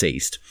for the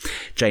deceased.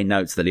 Jane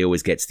notes that he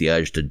always gets the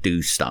urge to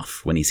do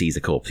stuff when he sees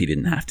a corpse he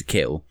didn't have to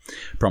kill,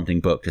 prompting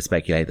Book to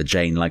speculate that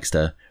Jane likes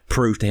to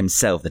prove to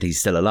himself that he's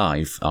still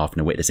alive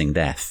after witnessing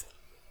death.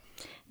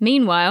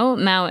 Meanwhile,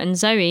 Mal and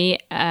Zoe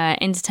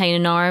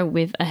entertain Inara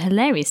with a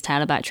hilarious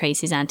tale about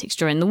Tracy's antics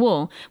during the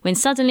war, when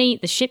suddenly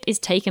the ship is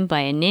taken by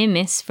a near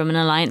miss from an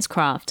Alliance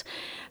craft.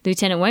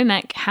 Lieutenant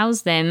Womack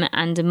hails them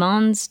and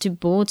demands to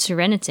board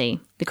Serenity.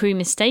 The crew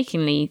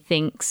mistakenly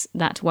thinks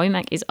that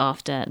Womack is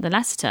after the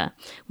Lassiter.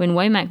 When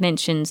Womack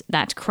mentions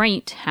that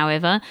crate,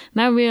 however,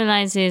 Mal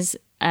realises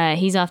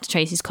he's after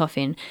Tracy's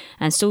coffin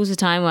and stalls the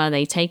time while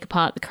they take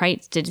apart the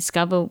crate to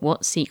discover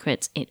what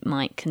secrets it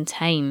might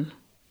contain.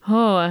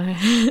 Oh,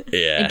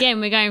 yeah. Again,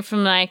 we're going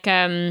from like,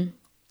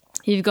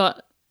 you've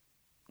got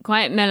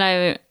quite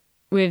mellow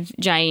with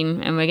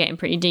Jane, and we're getting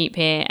pretty deep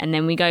here. And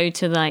then we go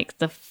to like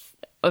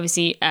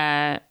obviously,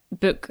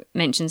 Book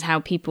mentions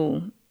how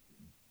people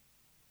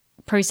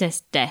process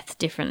death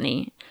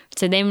differently.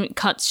 So then it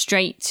cuts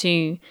straight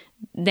to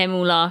them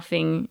all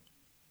laughing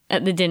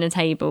at the dinner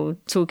table,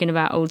 talking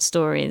about old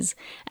stories.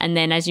 And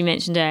then, as you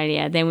mentioned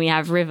earlier, then we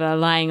have River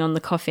lying on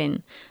the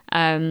coffin.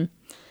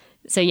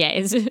 So yeah,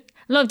 it's a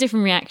lot of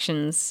different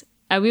reactions.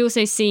 We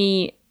also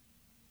see,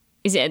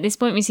 is it at this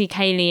point we see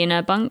Kaylee in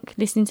her bunk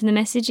listening to the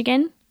message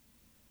again?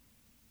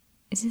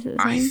 Is this the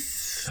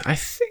same? I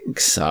think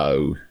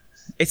so.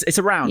 It's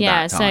around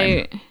that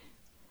time. So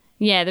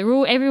yeah,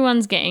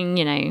 everyone's getting,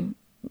 you know,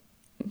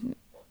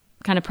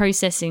 kind of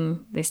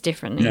processing this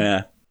differently.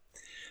 Yeah.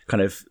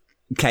 Kind of,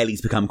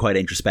 Kaylee's become quite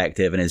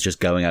introspective and is just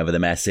going over the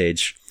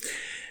message.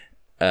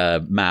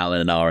 Mal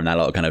and Inara and that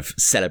lot kind of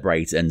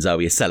celebrate, and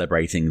Zoe is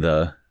celebrating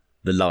the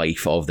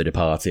life of the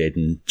departed,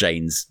 and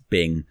Jane's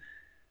being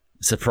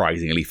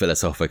surprisingly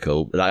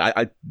philosophical.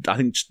 I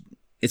think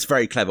it's a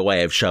very clever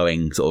way of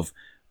showing sort of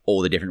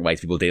all the different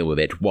ways people deal with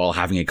it while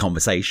having a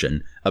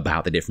conversation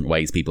about the different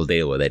ways people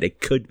deal with it.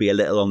 It could be a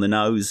little on the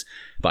nose,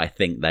 but I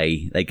think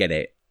they get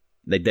it.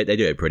 They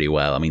do it pretty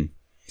well. I mean,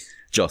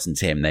 Joss and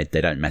Tim, they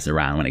don't mess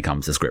around when it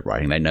comes to script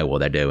writing. They know what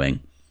they're doing.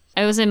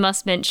 I also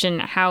must mention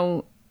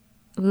how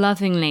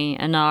lovingly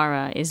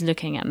Inara is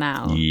looking at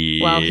Mal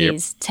while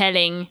he's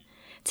telling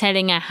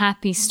a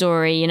happy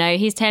story. You know,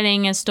 he's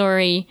telling a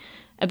story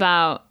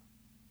about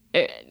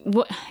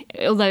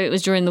although it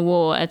was during the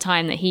war, a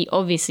time that he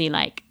obviously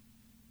like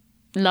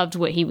loved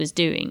what he was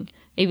doing.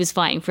 He was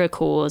fighting for a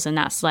cause, and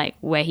that's like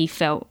where he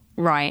felt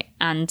right.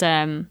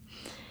 And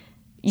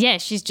yeah,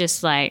 she's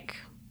just like,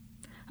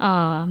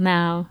 oh,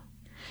 Mal.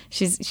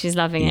 She's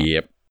loving it.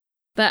 Yep.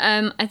 But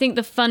I think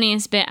the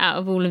funniest bit out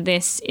of all of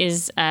this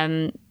is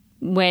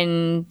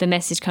when the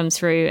message comes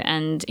through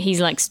and he's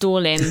like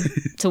stalling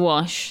to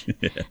Wash.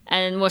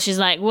 And Wash is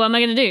like, what am I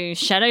going to do?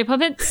 Shadow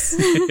puppets?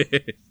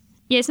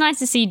 Yeah, it's nice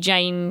to see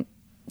Jane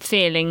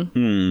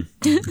feeling.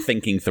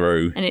 Thinking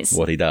through And it's-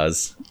 what he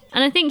does.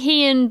 And I think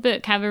he and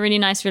Book have a really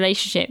nice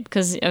relationship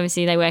because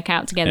obviously they work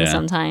out together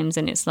sometimes,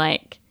 and it's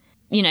like,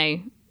 you know,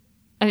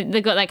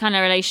 they've got that kind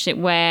of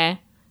relationship where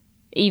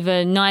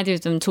either neither of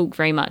them talk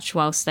very much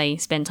whilst they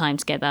spend time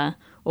together,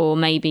 or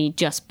maybe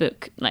just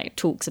Book like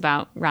talks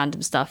about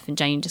random stuff and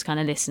Jane just kind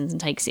of listens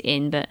and takes it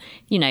in. But,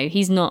 you know,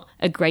 he's not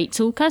a great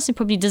talker, so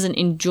probably doesn't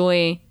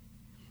usually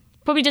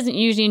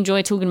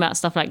enjoy talking about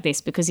stuff like this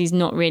because he's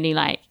not really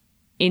like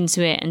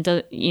into it and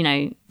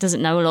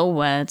doesn't know a lot of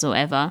words or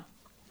whatever.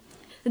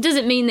 That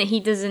doesn't mean he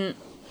doesn't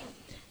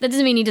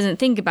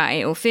think about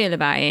it or feel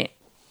about it.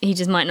 He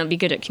just might not be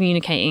good at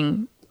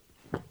communicating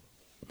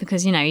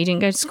because, you know, he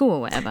didn't go to school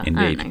or whatever. Indeed.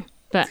 I don't know.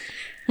 But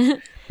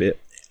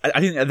I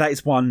think that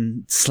is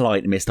one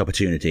slight missed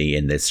opportunity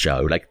in this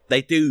show. Like,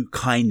 they do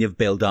kind of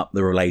build up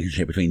the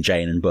relationship between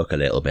Jane and Book a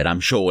little bit. I'm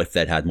sure if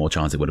they'd had more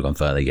chance, it would have gone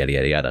further, yada,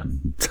 yada, yada.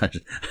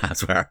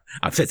 That's where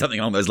I've said something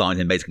along those lines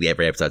in basically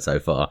every episode so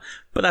far.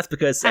 But that's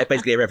because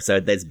basically every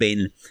episode there's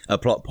been a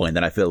plot point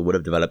that I feel would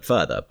have developed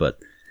further. But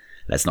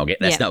let's not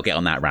get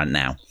on that rant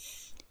now.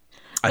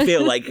 I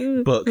feel like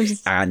Book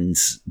and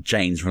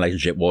Jane's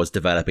relationship was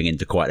developing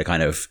into quite a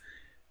kind of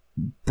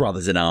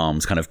brothers in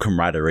arms, kind of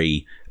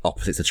camaraderie,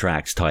 opposites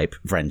attract type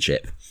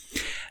friendship.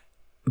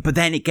 But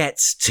then it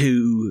gets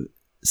to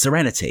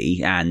Serenity,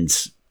 and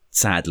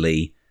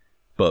sadly,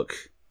 Book,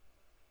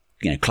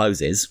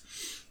 closes.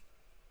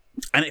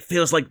 And it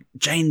feels like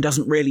Jane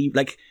doesn't really,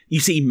 like, you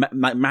see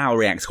Mal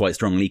reacts quite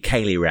strongly,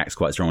 Kaylee reacts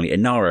quite strongly,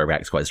 Inara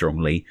reacts quite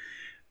strongly.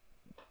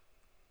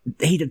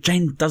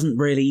 Jane doesn't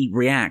really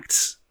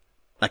react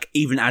like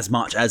even as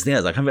much as the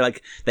others. I feel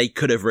like they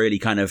could have really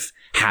kind of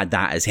had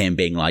that as him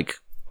being like,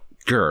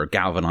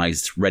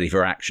 galvanized, ready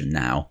for action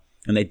now.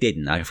 And they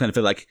didn't. I kind of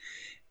feel like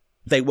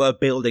they were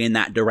building in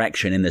that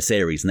direction in the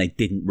series and they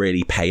didn't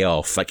really pay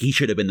off. Like, he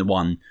should have been the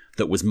one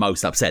that was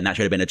most upset, and that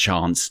should have been a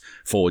chance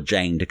for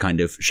Jane to kind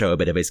of show a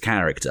bit of his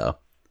character.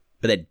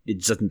 But it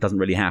just doesn't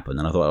really happen.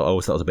 And I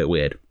thought, that was a bit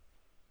weird.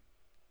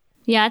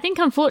 Yeah, I think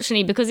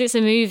unfortunately, because it's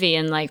a movie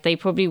and like they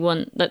probably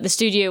want, like the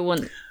studio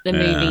want the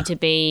movie to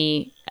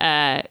be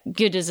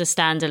good as a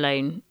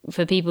standalone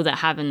for people that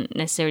haven't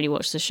necessarily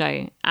watched the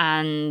show.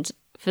 And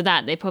for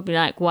that, they're probably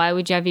like, why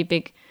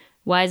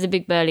is a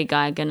big burly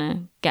guy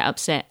gonna get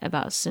upset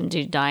about some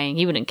dude dying?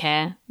 He wouldn't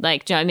care.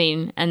 Like, do you know what I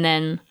mean? And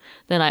then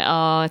they're like,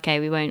 oh, okay,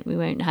 we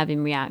won't have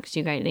him react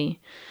too greatly.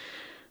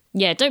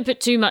 Yeah, don't put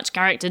too much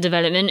character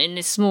development in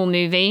this small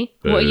movie.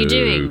 What are you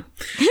doing?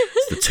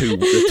 It's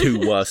the two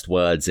worst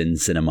words in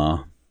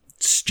cinema.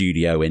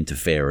 Studio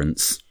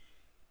interference.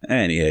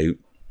 Anywho,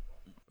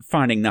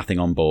 finding nothing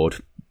on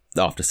board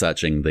after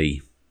searching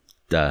the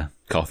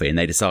coffee, and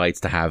they decide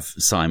to have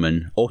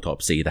Simon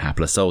autopsy the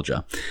hapless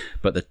soldier.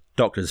 But the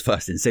doctor's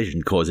first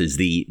incision causes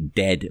the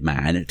dead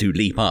man to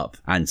leap up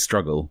and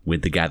struggle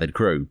with the gathered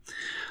crew.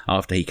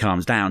 After he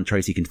calms down,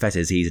 Tracy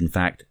confesses he's in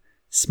fact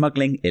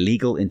smuggling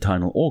illegal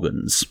internal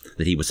organs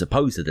that he was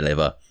supposed to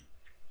deliver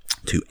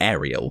to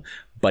Ariel,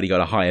 but he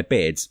got a higher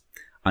bid.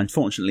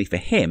 Unfortunately for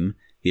him,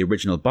 the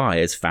original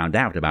buyers found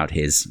out about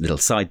his little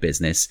side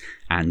business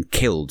and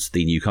killed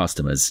the new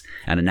customers,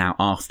 and are now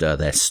after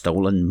their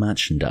stolen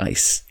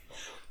merchandise.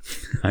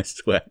 I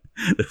swear,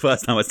 the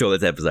first time I saw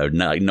this episode,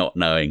 not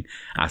knowing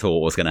at all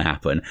what was going to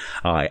happen,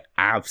 I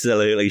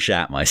absolutely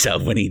shat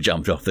myself when he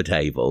jumped off the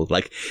table.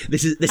 Like,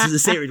 this is a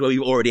series where we've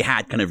already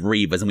had kind of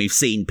reavers, and we've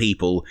seen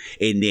people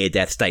in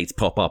near-death states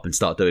pop up and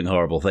start doing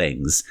horrible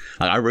things.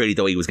 Like, I really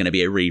thought he was going to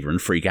be a reaver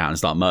and freak out and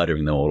start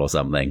murdering them all or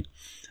something.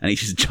 And he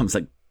just jumps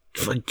like,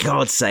 for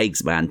God's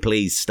sakes, man,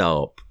 please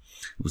stop.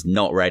 I was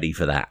not ready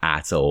for that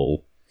at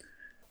all.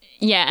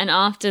 Yeah, and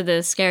after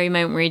the scary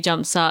moment where he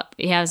jumps up,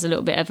 he has a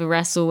little bit of a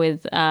wrestle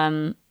with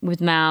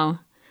Mal,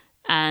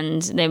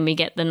 and then we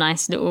get the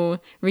nice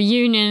little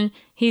reunion.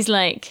 He's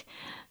like,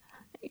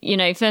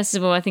 first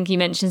of all, I think he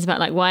mentions about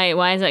like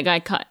why is that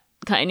guy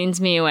cutting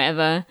into me or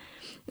whatever.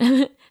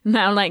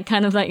 Mal like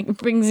kind of like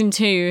brings him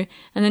to,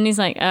 and then he's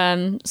like,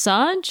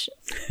 Sarge,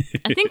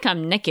 I think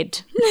I'm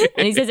naked,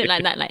 and he says it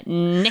like that, like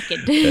naked.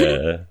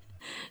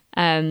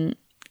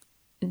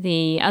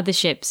 The other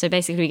ship. So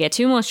basically we get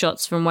 2 more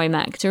shots from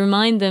Womack to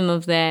remind them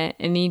of their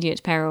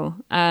immediate peril.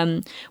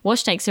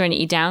 Wash takes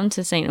Serenity down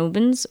to St.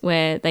 Albans,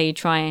 where they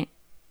try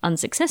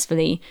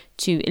unsuccessfully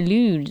to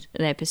elude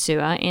their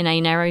pursuer in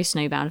a narrow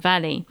snowbound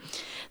valley.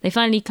 They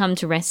finally come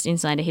to rest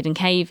inside a hidden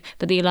cave,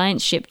 but the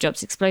Alliance ship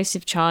drops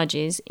explosive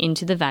charges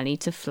into the valley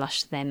to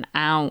flush them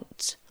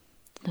out.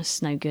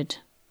 That's no good.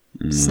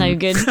 It's no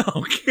good.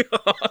 Oh,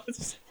 God.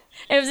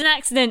 It was an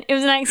accident.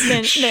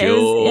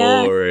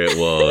 Sure, it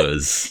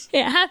was.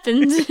 It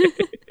happened.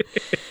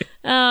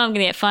 Oh, I'm going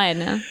to get fired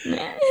now.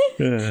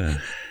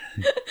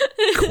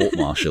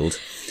 Court-martialed.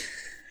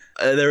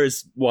 There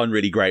is one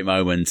really great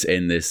moment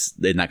in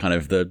that kind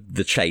of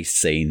the chase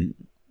scene.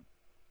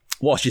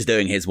 Wash is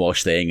doing his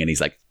Wash thing, and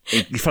he's like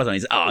he follows on.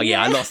 He's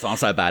I lost. I'm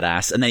so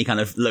badass. And then he kind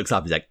of looks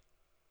up. He's like,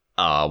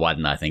 oh, why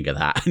didn't I think of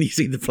that? And you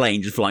see the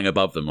plane just flying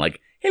above them,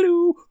 like,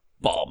 hello,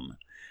 bomb.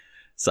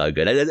 So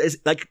good. It's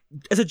like,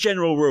 as a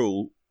general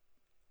rule,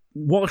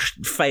 Wash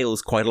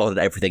fails quite a lot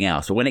at everything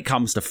else, but when it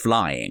comes to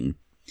flying,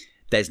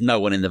 there's no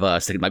one in the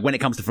verse. Like, when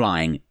it comes to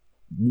flying,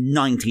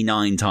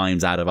 99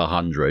 times out of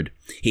 100,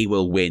 he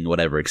will win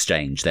whatever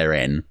exchange they're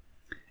in.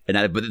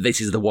 But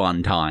this is the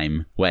one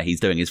time where he's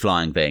doing his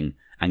flying thing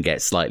and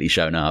gets slightly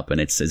shown up, and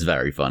it's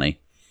very funny.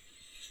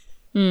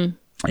 I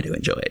do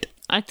enjoy it.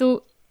 I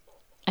thought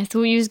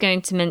you was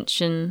going to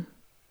mention,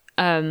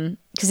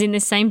 because in the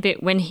same bit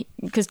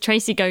because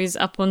Tracy goes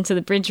up onto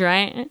the bridge,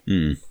 right?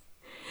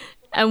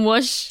 And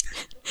Wash's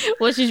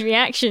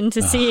reaction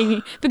to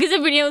seeing, because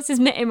everybody else has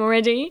met him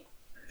already.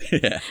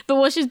 Yeah. But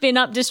Wash has been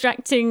up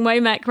distracting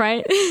Womack,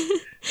 right?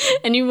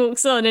 And he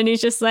walks on and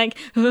he's just like,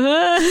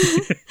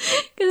 because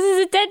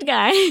there's a dead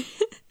guy.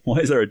 Why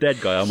is there a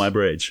dead guy on my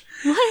bridge?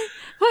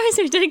 Why is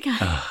there a dead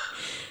guy?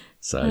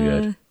 So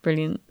good.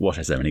 Brilliant. Wash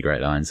has so many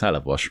great lines. I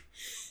love Wash.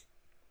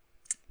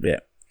 Yeah.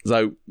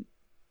 So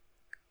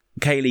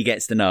Kaylee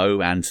gets to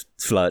know and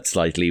flirts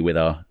slightly with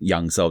our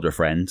young soldier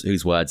friend,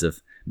 whose words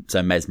have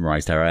so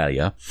mesmerised her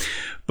earlier.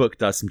 Book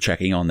does some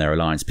checking on their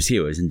Alliance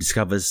pursuers and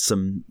discovers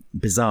some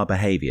bizarre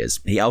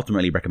behaviours. He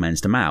ultimately recommends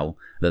to Mal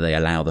that they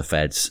allow the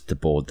feds to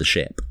board the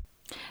ship.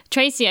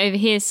 Tracy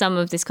overhears some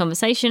of this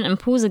conversation and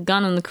pulls a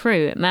gun on the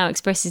crew. Mal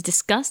expresses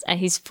disgust at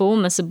his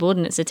former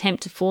subordinate's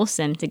attempt to force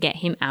them to get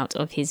him out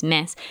of his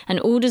mess and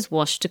orders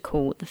Wash to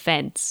call the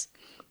feds.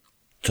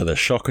 To the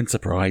shock and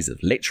surprise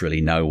of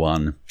literally no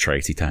one,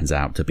 Tracy turns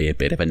out to be a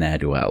bit of a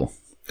ne'er-do-well.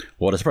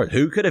 What a surprise.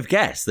 Who could have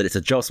guessed that it's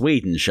a Joss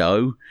Whedon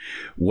show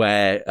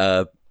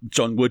where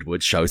John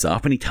Woodward shows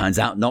up and he turns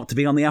out not to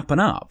be on the up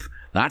and up?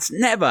 That's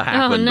never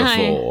happened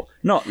before.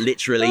 Not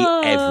literally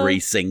every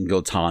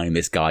single time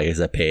this guy has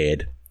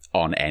appeared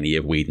on any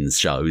of Whedon's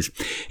shows.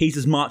 He's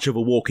as much of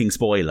a walking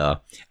spoiler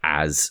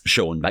as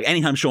Sean. Like,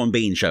 anytime Sean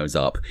Bean shows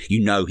up,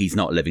 you know he's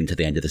not living to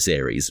the end of the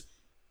series.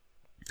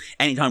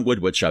 Anytime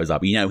Woodward shows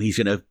up, you know he's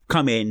going to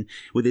come in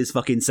with his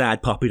fucking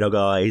sad puppy dog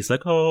eyes,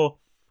 like, oh,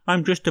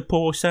 I'm just a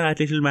poor, sad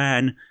little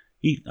man.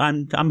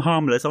 I'm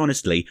harmless,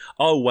 honestly.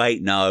 Oh,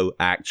 wait, no,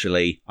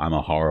 actually, I'm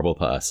a horrible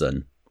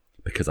person.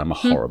 Because I'm a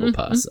horrible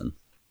person.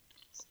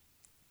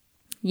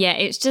 Yeah,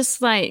 it's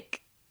just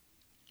like...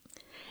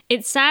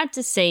 It's sad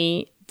to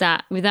see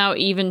that without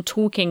even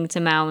talking to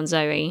Mal and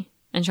Zoe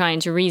and trying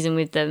to reason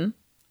with them,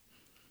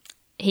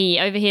 he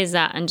overhears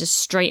that and just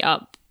straight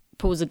up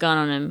pulls a gun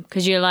on him.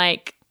 Because you're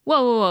like,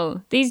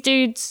 whoa, these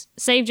dudes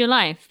saved your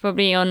life,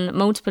 probably on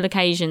multiple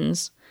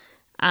occasions.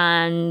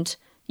 And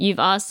you've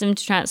asked them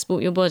to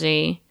transport your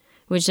body,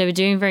 which they were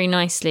doing very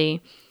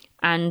nicely.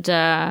 And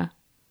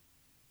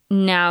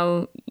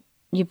now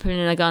you're putting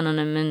a gun on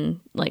him and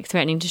like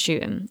threatening to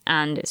shoot him.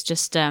 And it's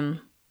just,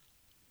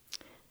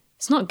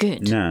 it's not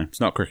good. No, it's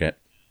not cricket.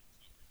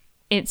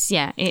 It's,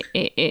 yeah,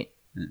 it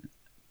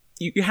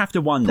You have to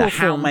wonder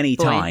how many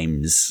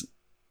times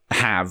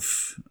have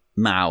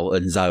Mal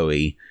and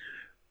Zoe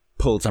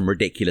pulled some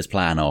ridiculous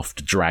plan off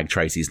to drag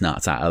Tracy's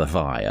nuts out of the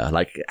fire.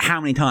 Like,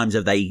 how many times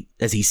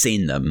has he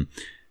seen them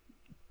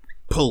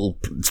pull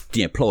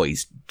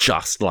ploys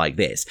just like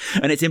this?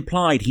 And it's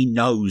implied he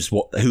knows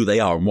who they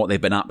are and what they've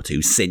been up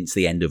to since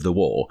the end of the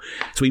war.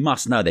 So he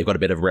must know they've got a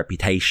bit of a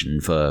reputation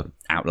for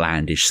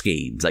outlandish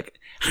schemes. Like,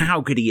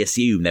 how could he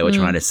assume they were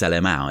trying to sell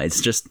him out?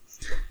 It's just...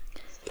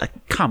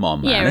 Like, come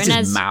on, man. Yeah, this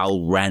is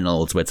Mal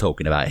Reynolds we're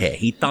talking about here.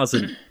 He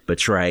doesn't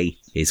betray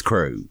his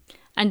crew.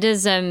 And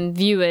as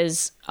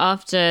viewers,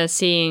 after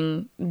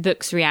seeing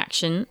Book's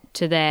reaction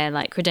to their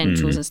like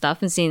credentials and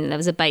stuff, and seeing that there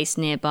was a base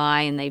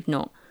nearby and they've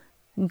not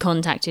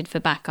contacted for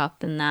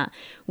backup and that,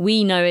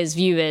 we know as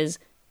viewers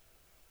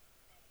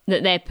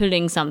that they're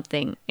pulling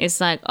something.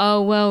 It's like,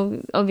 oh, well,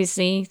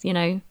 obviously, you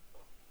know,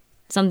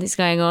 something's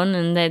going on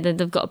and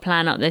they've got a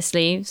plan up their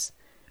sleeves.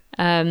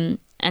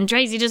 And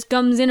Tracy just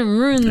comes in and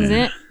ruins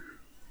it.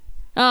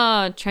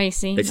 Oh,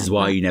 Tracy. This is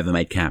why you never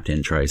made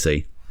captain,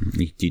 Tracy.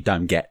 You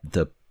don't get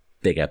the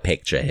bigger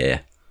picture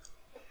here.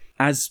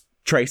 As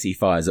Tracy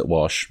fires at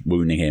Wash,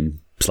 wounding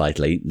him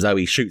slightly,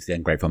 Zoe shoots the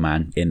ungrateful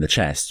man in the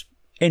chest.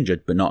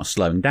 Injured, but not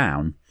slowing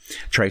down,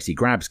 Tracy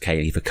grabs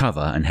Kaylee for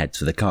cover and heads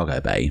for the cargo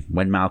bay.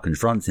 When Mal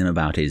confronts him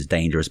about his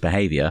dangerous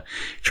behaviour,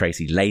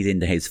 Tracy lays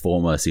into his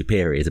former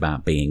superiors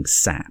about being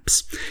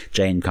saps.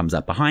 Jane comes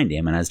up behind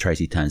him, and as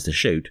Tracy turns to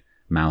shoot,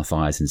 Mal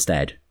fires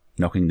instead,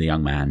 knocking the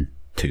young man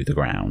to the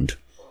ground.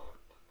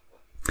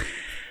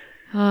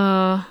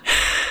 I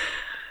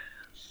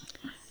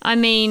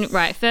mean,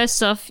 right,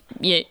 first off,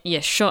 you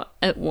shot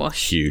at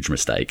Wash. Huge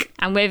mistake.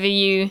 And whether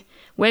you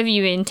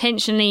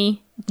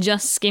intentionally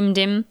just skimmed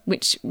him,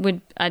 which would...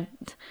 I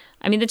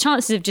mean, the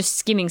chances of just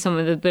skimming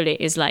someone with a bullet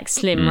is, like,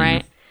 slim,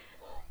 right?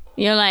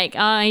 You're like,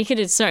 he could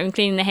have shot him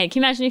clean in the head.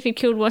 Can you imagine if he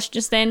killed Wash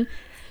just then?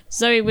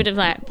 Zoe would have,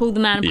 like, pulled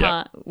the man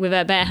apart with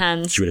her bare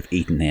hands. She would have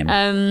eaten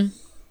him.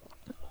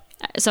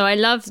 So I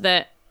love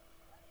that.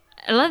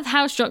 I love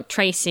how shocked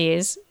Tracy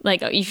is.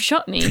 Like, oh, you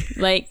shot me.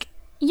 Like,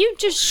 you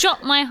just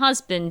shot my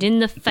husband in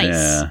the face.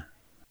 Yeah.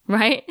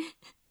 right?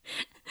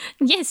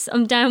 Yes,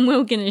 I'm damn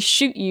well gonna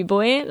shoot you,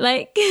 boy.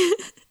 Like,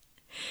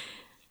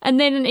 and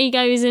then he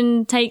goes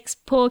and takes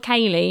poor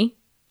Kaylee,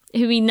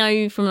 who we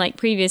know from like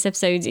previous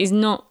episodes is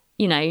not,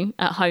 you know,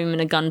 at home in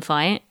a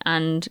gunfight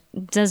and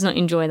does not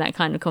enjoy that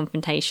kind of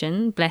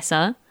confrontation. Bless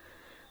her.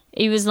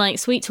 He was like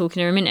sweet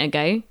talking her a minute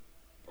ago.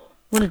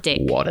 What a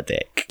dick. What a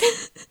dick.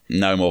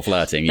 No more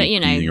flirting. But, you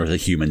know, you're a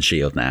human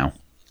shield now.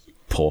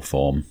 Poor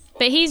form.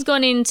 But he's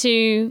gone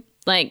into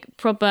like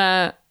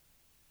proper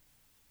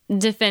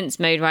defense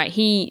mode, right?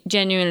 He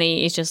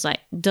genuinely is just like,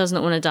 does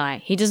not want to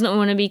die. He does not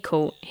want to be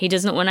caught. He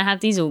does not want to have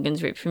these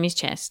organs ripped from his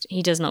chest.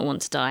 He does not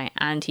want to die.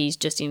 And he's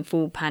just in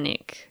full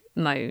panic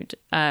mode,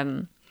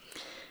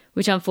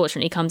 which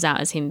unfortunately comes out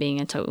as him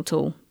being a total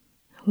tool.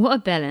 What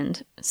a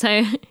bellend.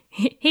 So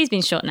he's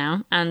been shot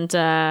now, and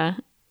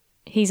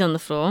he's on the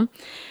floor.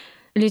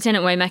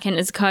 Lieutenant Womack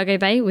enters the cargo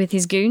bay with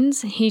his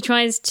goons. He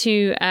tries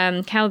to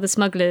cow the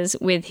smugglers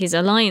with his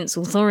alliance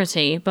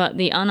authority, but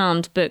the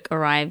unarmed Book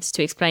arrives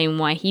to explain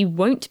why he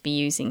won't be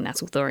using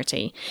that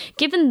authority,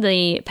 given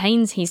the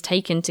pains he's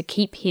taken to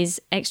keep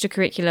his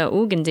extracurricular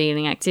organ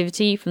dealing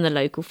activity from the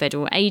local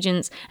federal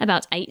agents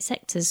about 8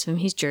 sectors from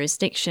his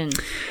jurisdiction.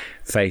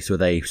 Faced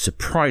with a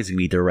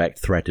surprisingly direct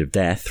threat of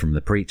death from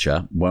the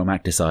preacher,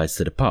 Womack decides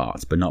to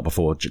depart, but not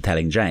before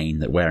telling Jane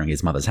that wearing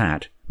his mother's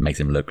hat makes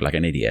him look like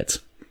an idiot.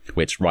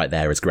 Which right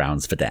there is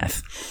grounds for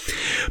death.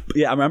 But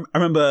yeah, I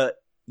remember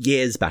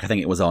years back, I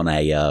think it was on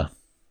a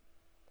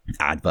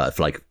advert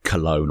for like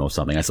cologne or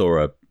something. I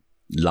saw a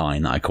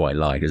line that I quite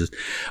liked. It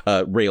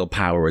was, real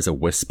power is a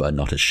whisper,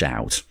 not a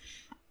shout.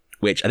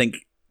 Which I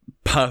think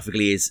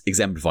perfectly is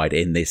exemplified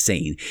in this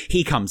scene.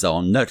 He comes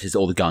on, notices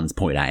all the guns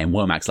pointed at him.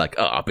 Womack's like,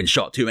 oh, I've been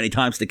shot too many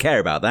times to care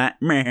about that.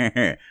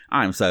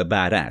 I'm so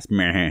badass.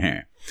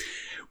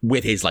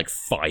 With his, like,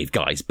 5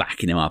 guys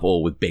backing him up,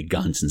 all with big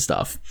guns and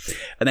stuff.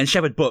 And then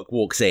Shepherd Book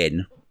walks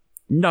in,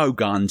 no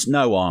guns,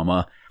 no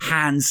armour,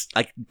 hands,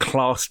 like,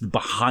 clasped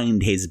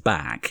behind his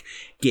back,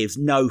 gives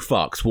no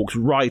fucks, walks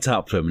right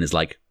up to him and is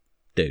like,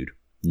 dude,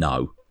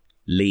 no,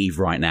 leave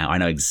right now. I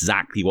know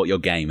exactly what your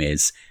game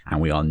is, and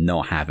we are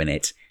not having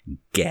it.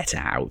 Get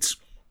out.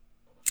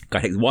 Guy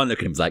takes one look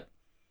at him and is like,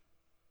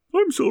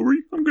 I'm sorry,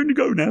 I'm going to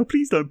go now.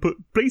 Please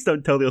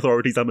don't tell the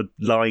authorities I'm a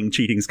lying,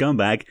 cheating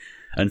scumbag.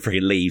 And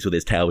freaking leaves with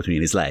his tail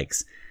between his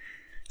legs.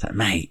 It's like,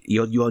 mate,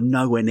 you're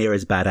nowhere near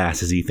as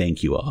badass as you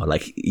think you are.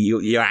 Like,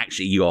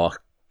 you are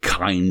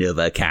kind of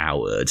a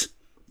coward.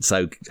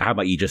 So how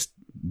about you just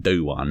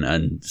do one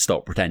and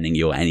stop pretending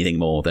you're anything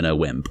more than a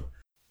wimp?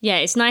 Yeah,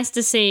 it's nice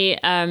to see,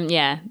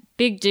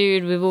 big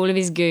dude with all of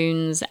his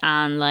goons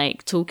and,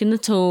 like, talking the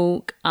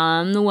talk,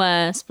 I'm the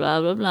worst,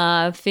 blah, blah,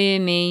 blah, fear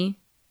me.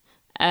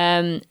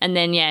 And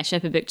then, yeah,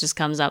 Shepherd Book just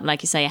comes up,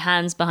 like you say,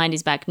 hands behind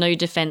his back, no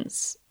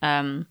defense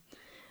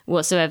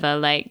whatsoever,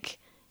 like,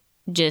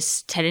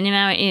 just telling him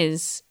how it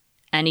is.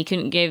 And he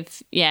couldn't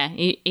give,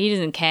 he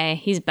doesn't care.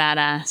 He's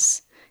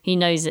badass. He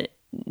knows that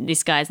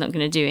this guy's not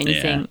going to do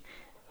anything. Yeah.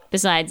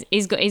 Besides,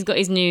 he's got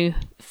his new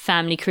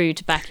family crew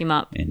to back him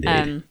up.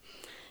 Indeed.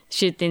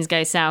 Should things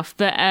go south.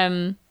 But,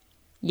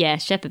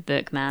 Shepherd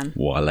Book, man.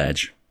 What a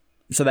ledge.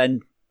 So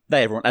then,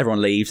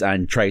 everyone leaves,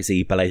 and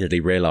Tracy belatedly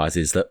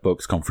realises that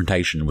Book's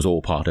confrontation was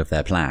all part of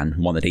their plan,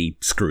 one that he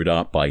screwed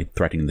up by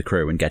threatening the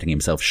crew and getting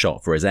himself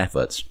shot for his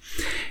efforts.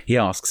 He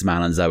asks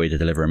Mal and Zoe to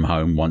deliver him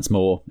home once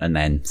more, and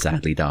then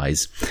sadly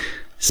dies,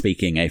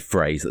 speaking a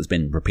phrase that's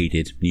been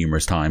repeated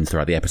numerous times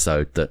throughout the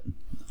episode that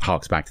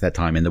harks back to their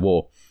time in the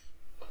war.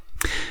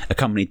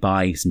 Accompanied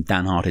by some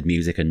downhearted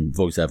music and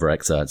voiceover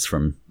excerpts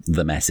from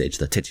the message,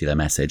 the titular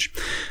message,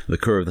 the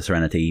crew of the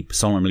Serenity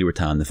solemnly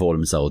return the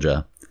fallen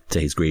soldier to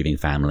his grieving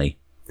family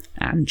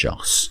and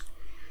Joss.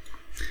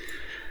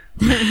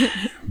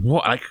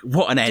 What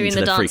an end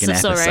to the freaking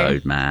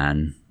episode,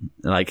 man.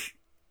 Like,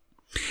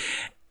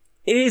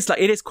 it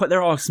is quite,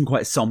 there are some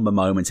quite somber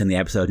moments in the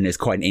episode, and it's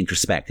quite an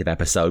introspective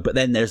episode, but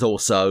then there's a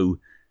lot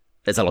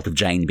of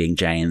Jane being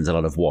Jane, there's a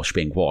lot of Wash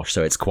being Wash,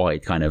 so it's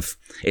quite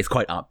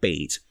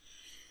upbeat.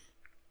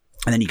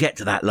 And then you get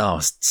to that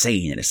last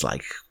scene and it's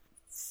like,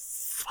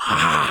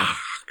 fuck.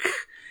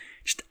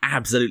 Just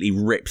absolutely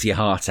rips your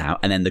heart out,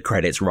 and then the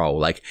credits roll.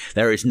 Like,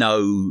 there is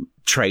no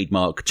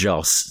trademark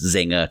Joss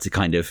zinger to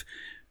kind of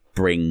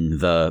bring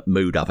the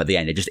mood up at the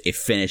end. It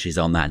finishes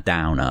on that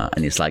downer,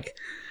 and it's like,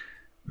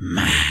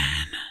 man,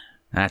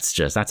 that's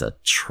a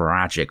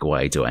tragic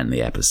way to end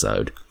the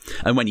episode.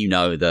 And when you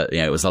know that,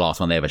 it was the last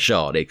one they ever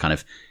shot,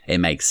 it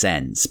makes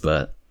sense,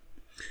 but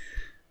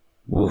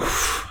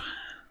oof.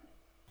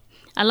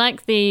 I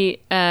like we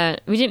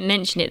didn't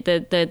mention it,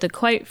 the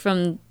quote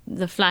from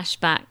the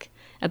flashback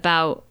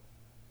about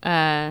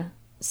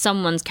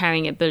someone's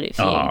carrying a bullet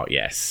for you. Oh,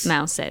 yes.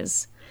 Mal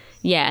says.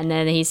 Yeah, and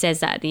then he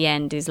says that at the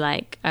end, is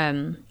like,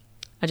 I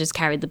just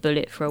carried the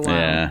bullet for a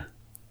while.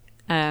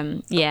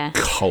 Yeah.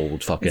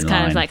 Cold fucking it's line.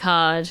 kind of like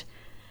hard.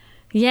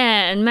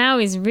 Yeah, and Mal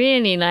is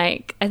really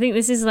like, I think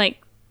this is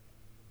like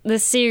the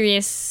most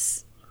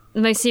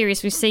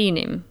serious we've seen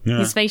him. Yeah.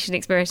 His facial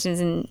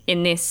expressions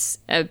in this,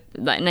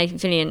 like Nathan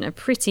Fillion, are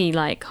pretty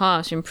like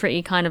harsh and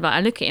pretty kind of like, I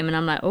look at him and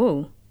I'm like,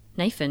 oh,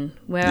 Nathan,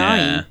 where are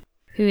you?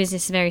 Who is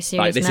this very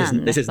serious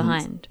man left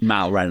behind?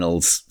 Mal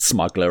Reynolds,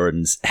 smuggler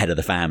and head of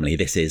the family.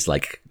 This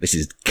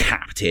is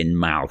Captain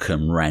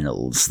Malcolm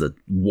Reynolds, the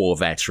war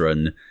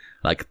veteran,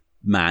 like,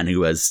 man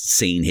who has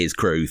seen his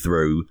crew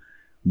through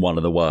one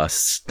of the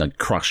worst, like,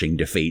 crushing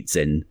defeats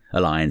in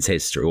Alliance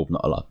history, or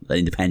not a lot,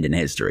 independent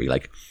history.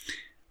 Like,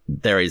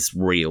 there is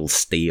real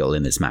steel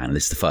in this man.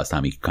 This is the first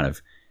time you kind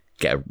of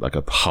get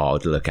a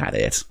hard look at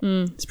it.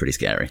 It's pretty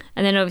scary.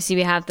 And then obviously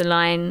we have the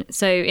line.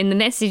 So in the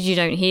message, you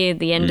don't hear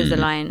the end of the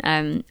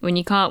line. When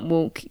you can't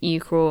walk, you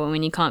crawl. And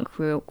when you can't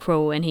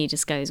crawl, and he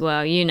just goes,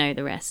 well, you know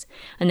the rest.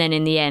 And then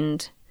in the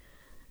end,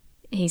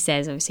 he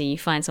says, obviously, you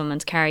find someone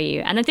to carry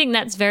you. And I think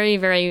that's very,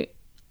 very,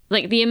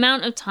 like, the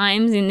amount of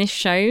times in this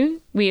show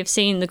we have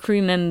seen the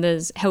crew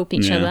members help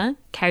each other,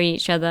 carry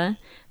each other.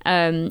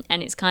 And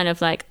it's kind of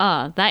like,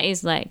 that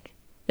is like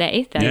their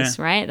ethos,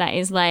 right? That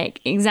is like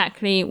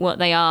exactly what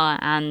they are.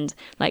 And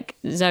like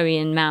Zoe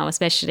and Mal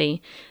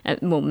especially,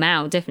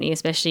 Mal definitely,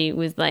 especially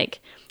with like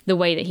the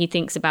way that he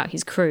thinks about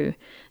his crew,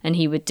 and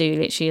he would do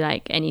literally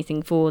like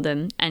anything for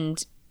them,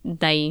 and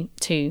they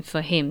too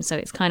for him. So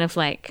it's kind of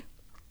like,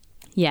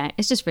 yeah,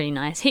 it's just really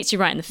nice. Hits you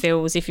right in the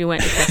feels if you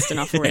weren't depressed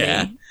enough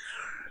already.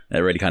 It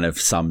really kind of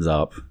sums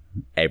up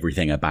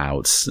everything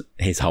about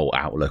his whole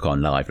outlook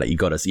on life. Like, you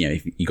got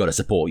to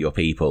support your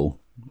people.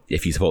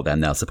 If you support them,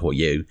 they'll support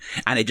you.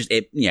 And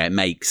it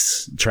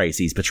makes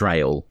Tracy's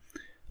portrayal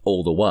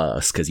all the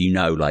worse, because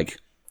like,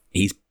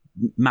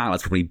 Mal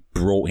has probably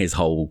brought his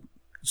whole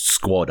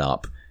squad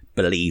up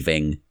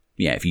believing,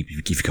 if you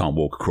can't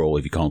walk, crawl.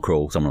 If you can't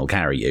crawl, someone will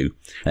carry you.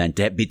 And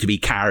then to be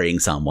carrying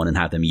someone and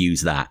have them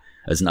use that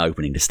as an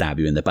opening to stab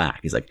you in the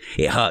back is like,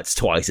 it hurts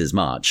twice as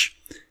much,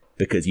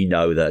 because you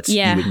know that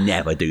you would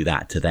never do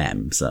that to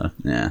them. So,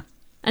 yeah.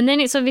 And then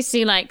it's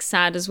obviously like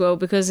sad as well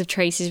because of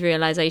Tracy's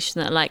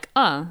realization that like,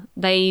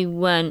 they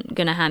weren't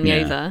going to hand me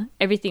over.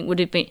 Everything would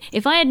have been,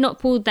 if I had not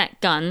pulled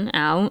that gun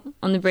out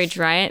on the bridge,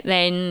 right,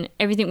 then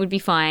everything would be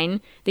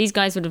fine. These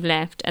guys would have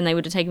left and they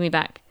would have taken me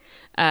back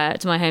to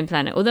my home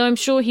planet. Although I'm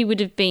sure they would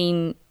have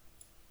gone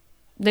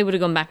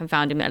back and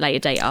found him at a later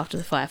date after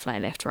the Firefly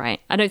left, right?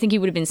 I don't think he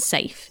would have been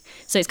safe.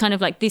 So it's kind of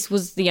like this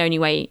was the only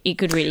way it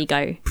could really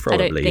go.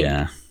 Probably, I don't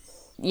think,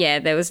 yeah,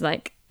 there was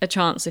like a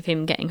chance of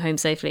him getting home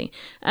safely.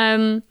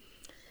 But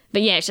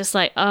yeah, it's just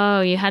like,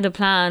 you had a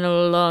plan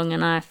all along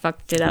and I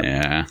fucked it up.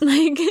 Yeah.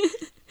 Like,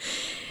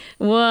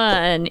 what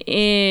an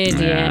idiot.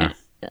 Yeah.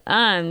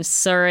 I'm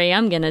sorry,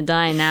 I'm gonna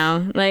die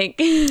now.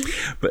 Like,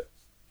 but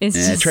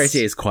it's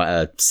Tracy is quite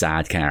a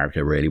sad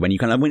character, really. When you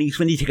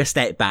take a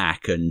step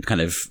back and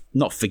kind of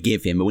not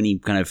forgive him, but when you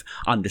kind of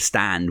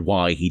understand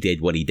why he did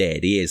what he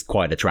did, he is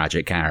quite a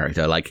tragic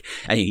character. Like,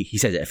 and he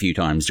says it a few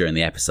times during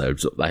the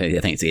episode. So I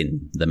think it's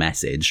in the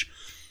message.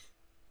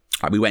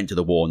 We went to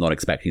the war not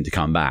expecting to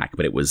come back,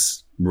 but it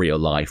was real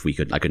life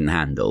I couldn't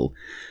handle.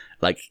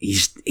 Like,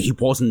 he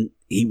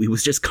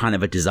was just kind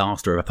of a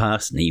disaster of a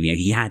person.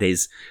 He had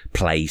his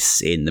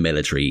place in the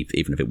military,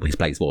 even if his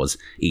place was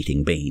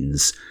eating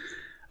beans.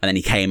 And then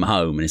he came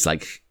home and it's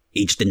like,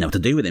 he just didn't know what to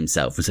do with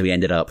himself. And so he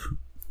ended up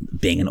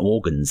being an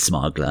organ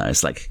smuggler.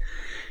 It's like,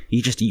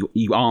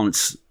 you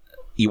aren't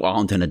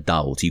an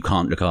adult. You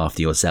can't look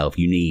after yourself.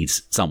 You need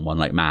someone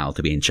like Mal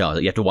to be in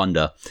charge. You have to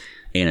wonder,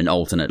 in an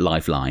alternate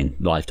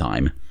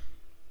lifetime,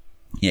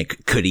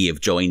 could he have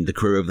joined the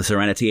crew of the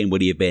Serenity, and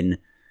would he have been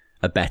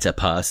a better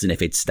person if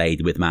he'd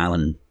stayed with Mal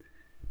and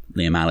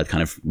Mal had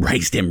kind of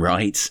raised him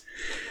right?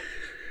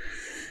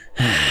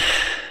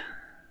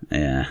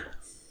 Yeah.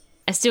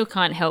 I still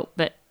can't help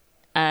but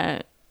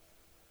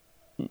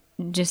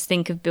just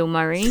think of Bill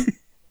Murray.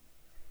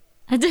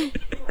 Am I the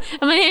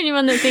only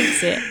one that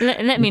thinks it?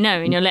 Let me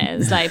know in your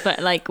letters.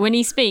 But when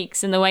he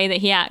speaks and the way that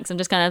he acts, I'm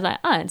just kind of like,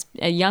 it's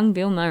a young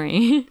Bill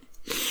Murray.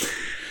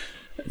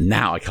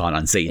 Now I can't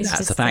unsee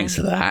that, so thanks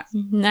for that.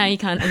 Now you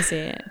can't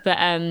unsee it. But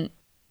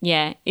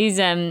yeah, he's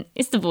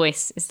it's the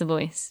voice. It's the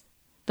voice.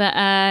 But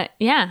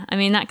yeah, I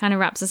mean, that kind of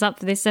wraps us up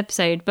for this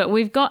episode. But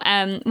we've got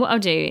what I'll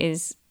do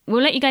is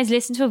we'll let you guys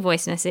listen to a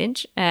voice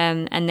message,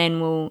 and then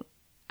we'll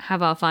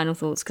have our final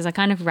thoughts, because I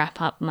kind of wrap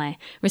up my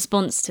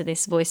response to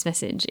this voice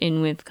message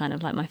in with kind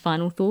of like my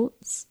final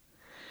thoughts.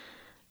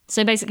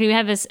 So basically we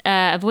have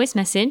a voice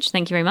message,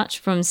 thank you very much,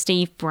 from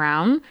Steve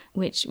Brown,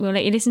 which we'll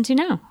let you listen to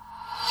now.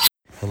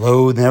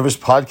 Hello, the Nevers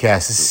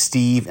Podcast. This is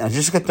Steve. I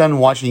just got done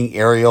watching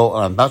Ariel.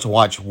 I'm about to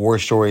watch War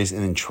Stories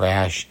and then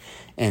Trash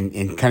and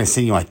kind of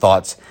seeing my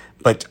thoughts.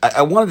 But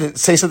I wanted to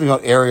say something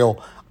about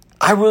Ariel.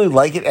 I really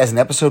like it as an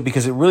episode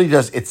because it really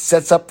does. It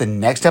sets up the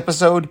next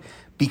episode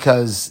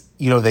because,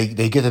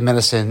 they get the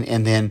medicine,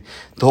 and then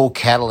the whole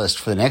catalyst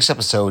for the next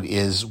episode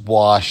is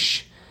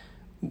Wash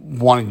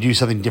wanting to do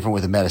something different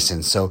with the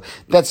medicine. So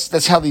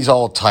that's how these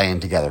all tie in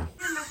together.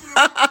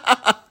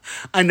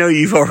 I know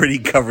you've already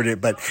covered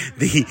it, but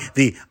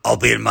the "I'll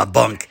be in my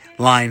bunk"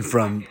 line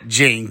from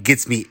Jane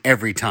gets me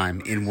every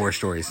time in War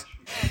Stories.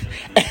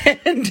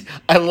 And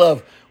I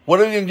love,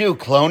 "What are we going to do,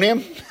 clone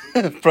him?"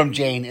 from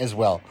Jane as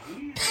well.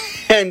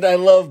 And I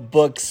love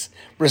Book's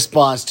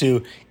response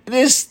to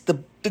this.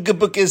 The good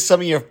book is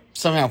somehow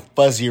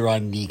fuzzier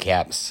on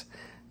kneecaps.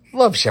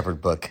 Love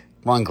Shepherd book.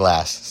 Ron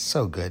Glass.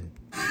 So good.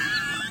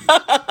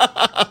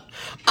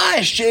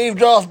 I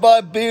shaved off my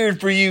beard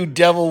for you,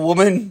 devil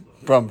woman.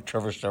 From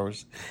Treasure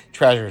Stories.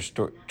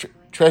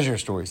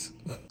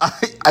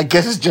 I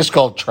guess it's just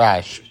called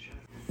Trash.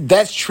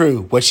 That's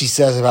true, what she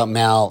says about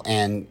Mal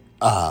and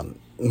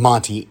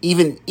Monty.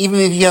 Even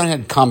if you haven't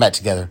had combat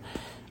together,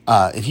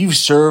 if you've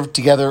served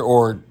together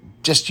or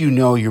just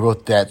you're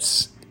both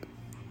vets,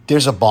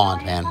 there's a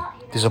bond, man.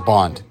 There's a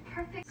bond.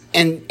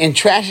 And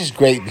Trash is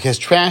great because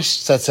Trash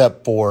sets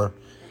up for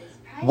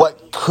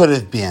what could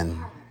have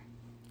been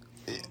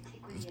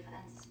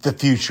the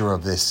future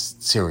of this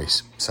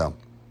series. So,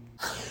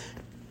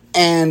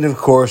 and of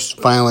course,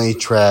 finally,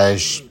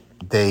 Trash,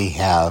 they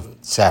have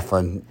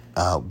Saffron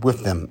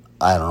with them.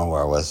 I don't know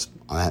where I was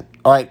on that.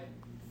 All right.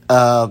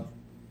 Love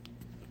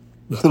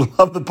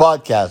the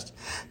podcast.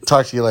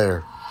 Talk to you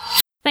later.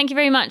 Thank you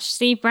very much,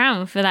 Steve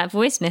Brown, for that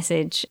voice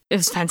message. It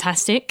was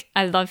fantastic.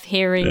 I love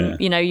hearing,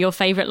 your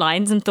favourite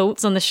lines and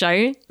thoughts on the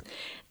show.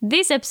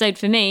 This episode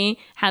for me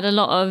had a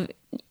lot of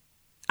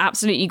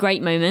absolutely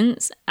great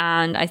moments,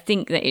 and I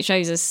think that it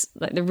shows us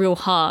like the real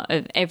heart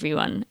of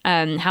everyone,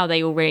 how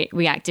they all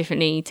react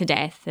differently to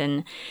death,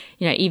 and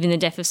even the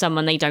death of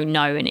someone they don't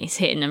know and it's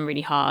hitting them really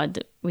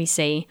hard. We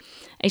see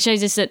it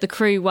shows us that the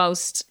crew,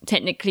 whilst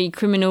technically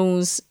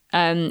criminals,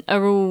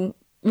 are all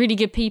really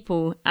good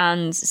people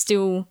and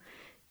still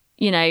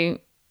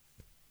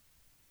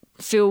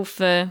feel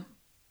for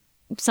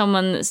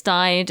someone that's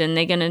died, and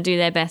they're going to do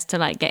their best to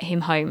like get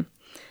him home.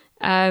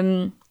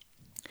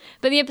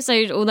 But the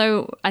episode,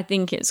 although I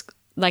think it's,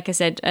 like I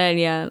said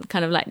earlier,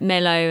 kind of like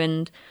mellow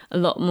and a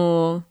lot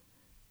more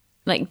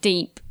like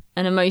deep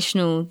and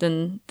emotional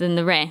than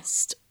the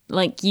rest,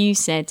 like you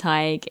said,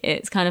 Tig,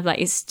 it's kind of like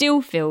it's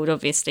still filled,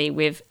 obviously,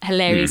 with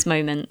hilarious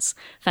moments,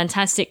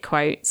 fantastic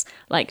quotes,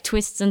 like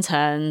twists and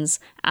turns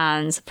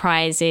and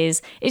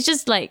surprises. It's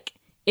just like,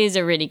 is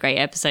a really great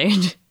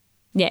episode.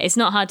 Yeah, it's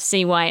not hard to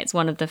see why it's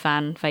one of the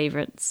fan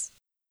favourites.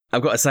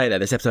 I've got to say that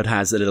this episode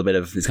has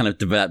it's kind of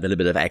developed a little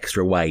bit of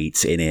extra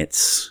weight in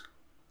its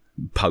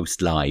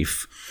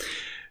post-life.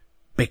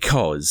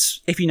 Because,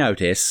 if you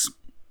notice,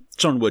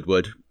 John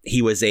Woodward,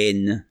 he was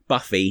in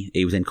Buffy,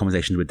 he was in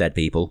Conversations with Dead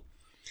People.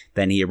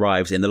 Then he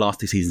arrives in the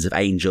last 2 seasons of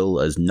Angel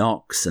as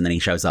Knox, and then he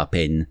shows up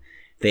in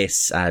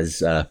this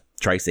as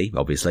Tracy,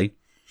 obviously.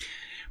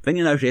 Then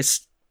you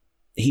notice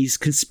he's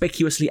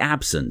conspicuously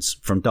absent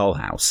from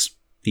Dollhouse.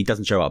 He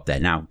doesn't show up there.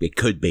 Now, it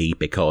could be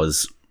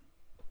because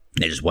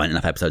there just weren't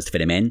enough episodes to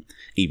fit him in,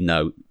 even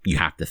though you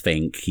have to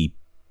think he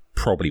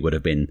probably would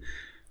have been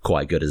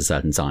quite good as a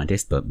certain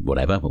scientist, but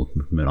whatever, we'll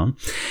move on.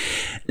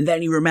 And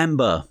then you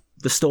remember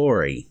the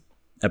story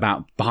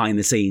about behind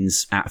the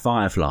scenes at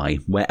Firefly,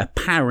 where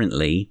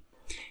apparently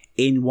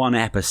in one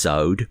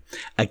episode,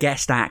 a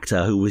guest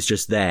actor who was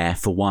just there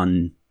for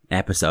one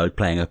episode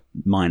playing a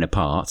minor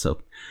part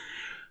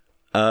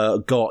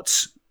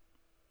got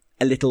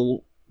a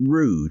little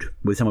rude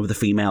with some of the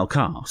female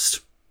cast.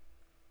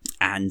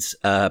 And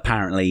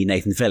apparently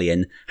Nathan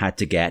Fillion had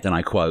to get, and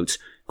I quote,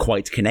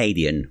 quite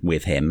Canadian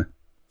with him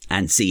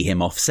and see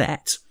him off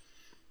set.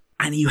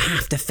 And you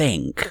have to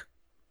think,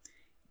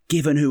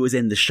 given who was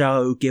in the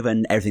show,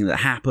 given everything that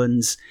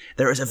happens,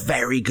 there is a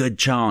very good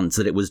chance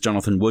that it was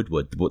Jonathan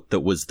Woodward that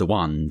was the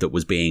one that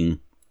was being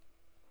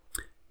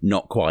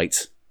not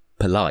quite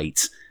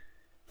polite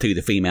to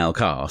the female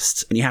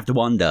cast. And you have to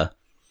wonder,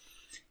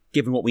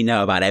 given what we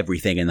know about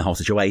everything in the whole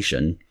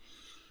situation,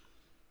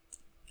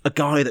 a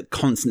guy that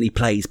constantly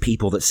plays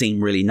people that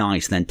seem really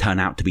nice and then turn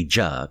out to be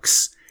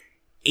jerks,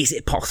 is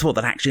it possible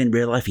that actually in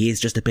real life he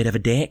is just a bit of a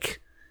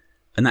dick?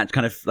 And that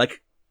kind of,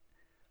 like,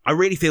 I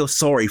really feel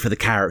sorry for the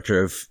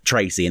character of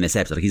Tracy in this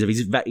episode.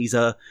 He's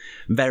a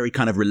very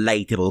kind of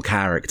relatable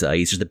character.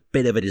 He's just a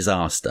bit of a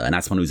disaster, and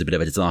as someone who's a bit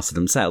of a disaster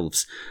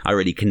themselves, I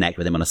really connect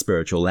with him on a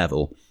spiritual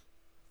level.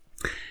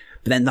 But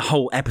then the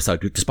whole episode,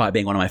 despite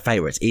being one of my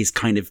favourites, is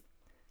kind of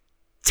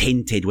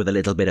tinted with a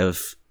little bit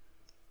of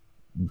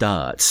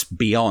dirt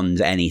beyond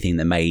anything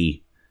that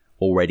may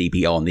already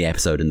be on the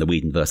episode and the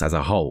Whedonverse as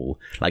a whole.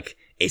 Like,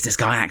 is this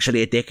guy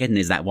actually a dickhead, and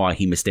is that why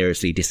he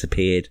mysteriously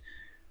disappeared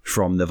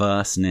from the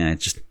verse? Yeah,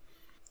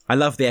 I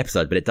love the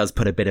episode, but it does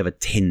put a bit of a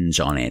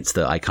tinge on it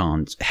that I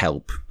can't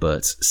help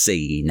but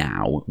see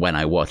now when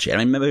I watch it.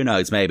 I mean, who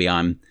knows, maybe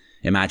I'm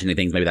imagining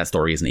things, maybe that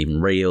story isn't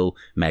even real,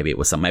 maybe it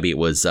was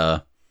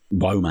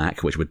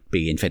Womack, which would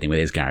be in fitting with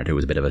his character, who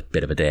was a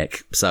bit of a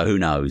dick, so who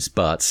knows.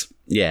 But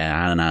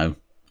yeah, I don't know,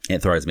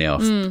 it throws me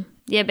off.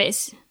 Yeah,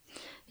 but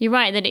you're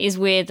right that it is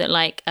weird that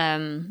like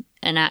an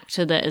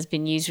actor that has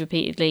been used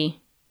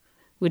repeatedly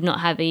would not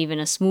have even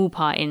a small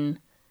part in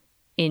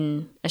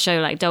a show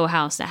like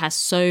Dollhouse that has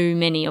so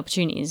many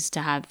opportunities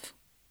to have,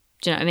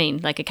 do you know what I mean?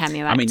 Like a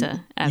cameo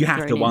actor. You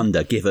have to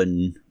wonder,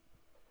 given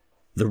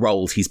the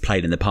roles he's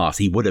played in the past,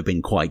 he would have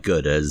been quite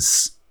good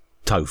as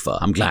Topher.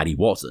 I'm glad he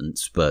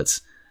wasn't, but...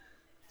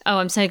 Oh,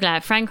 I'm so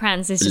glad. Frank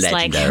Kranz is just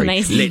legendary. Like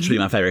amazing. Literally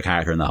my favourite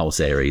character in the whole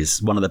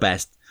series. One of the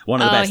best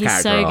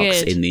character so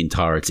arcs good in the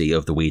entirety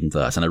of the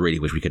Whedonverse, and I really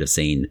wish we could have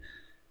seen,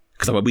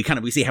 because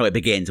we see how it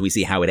begins and we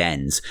see how it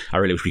ends. I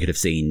really wish we could have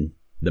seen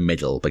the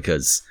middle,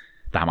 because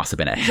that must have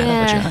been a hell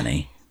of a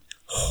journey.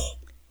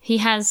 He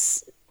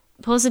has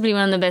possibly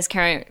one of the best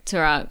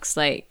character arcs,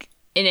 like,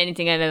 in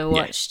anything I've ever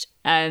watched.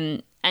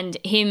 And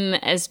him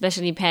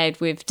especially paired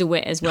with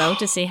DeWitt as well,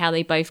 to see how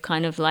they both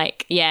kind of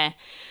like, I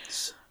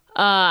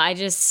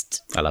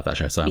love that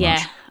show so much.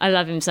 Yeah, I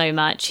love him so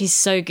much. He's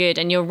so good.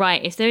 And you're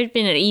right, if there had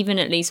been even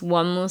at least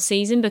one more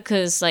season,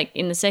 because like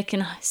in the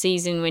second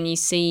season when you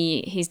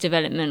see his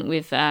development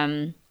with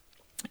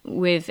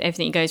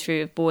everything he goes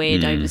through with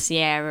Boyd over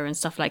Sierra and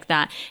stuff like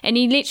that, and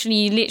you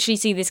literally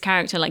see this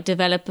character like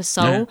develop a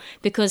soul,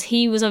 because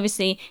he's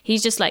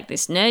just like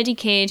this nerdy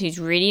kid who's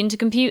really into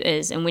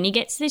computers, and when he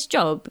gets this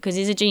job, because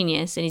he's a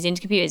genius and he's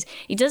into computers,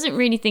 he doesn't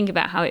really think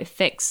about how it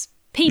affects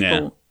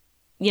people.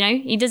 You know,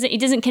 he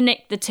doesn't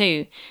connect the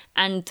two,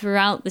 and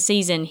throughout the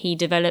season he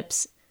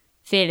develops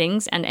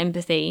feelings and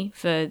empathy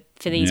for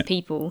these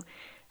people.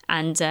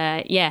 And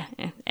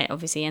it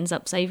obviously ends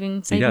up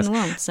saving the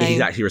world. So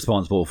he's actually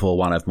responsible for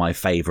one of my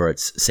favourite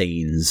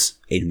scenes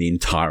in the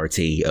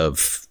entirety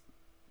of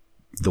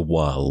the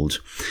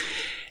world.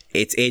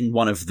 It's in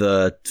one of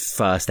the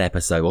first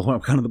episodes, or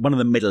one of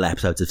the middle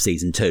episodes of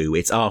season 2.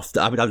 It's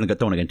after, I don't want to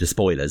go into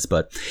spoilers,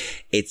 but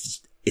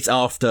it's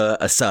after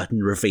a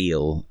certain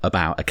reveal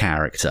about a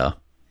character.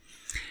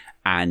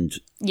 And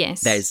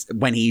there's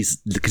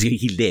because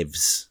he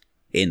lives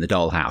in the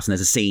dollhouse, and there's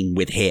a scene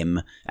with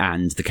him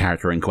and the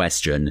character in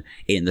question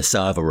in the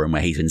server room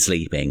where he's been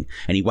sleeping,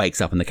 and he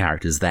wakes up and the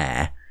character's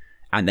there,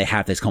 and they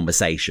have this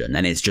conversation,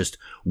 and it's just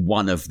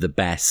one of the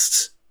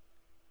best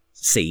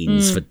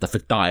scenes for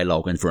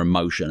dialogue and for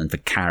emotion and for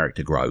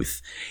character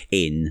growth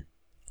in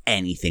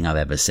anything I've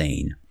ever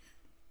seen.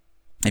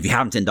 If you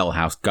haven't seen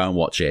Dollhouse, go and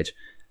watch it.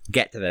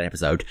 Get to that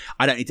episode.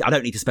 I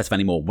don't need to specify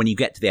anymore. When you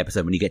get to the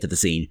episode, when you get to the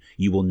scene,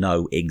 you will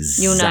know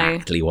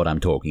exactly what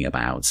I'm talking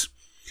about.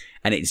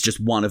 And it's just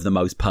one of the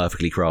most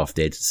perfectly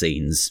crafted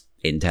scenes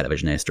in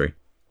television history.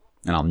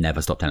 And I'll never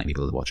stop telling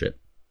people to watch it.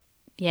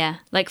 Yeah.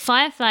 Like,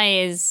 Firefly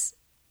is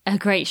a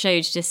great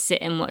show to just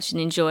sit and watch and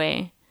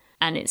enjoy.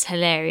 And it's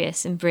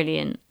hilarious and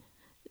brilliant.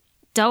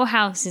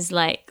 Dollhouse is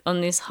like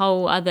on this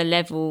whole other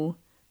level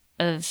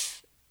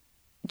of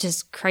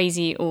just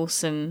crazy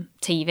awesome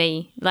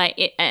TV. Like,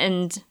 it,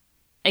 and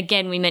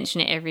again, we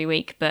mention it every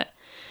week, but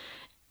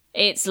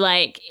it's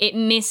like it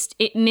missed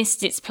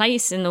its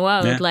place in the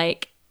world. Yeah.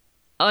 Like,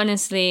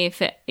 honestly,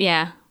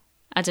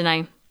 I don't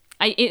know.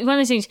 It's one of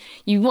those things,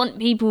 you want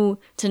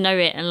people to know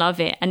it and love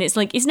it, and it's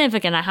like, it's never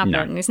going to happen.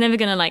 No. It's never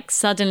going to like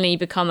suddenly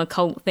become a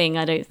cult thing,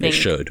 I don't think. It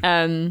should.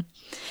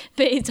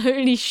 But it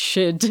totally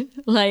should.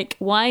 Like,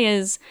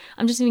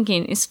 I'm just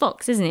thinking, it's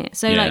Fox, isn't it?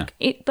 So like,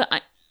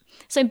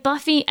 so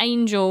Buffy,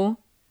 Angel,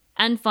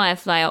 and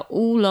Firefly are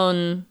all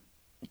on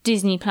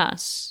Disney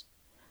Plus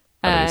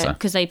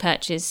because they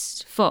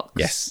purchased Fox.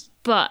 Yes.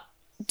 But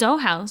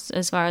Dollhouse,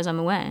 as far as I'm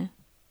aware,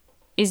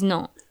 is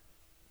not.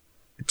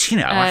 Do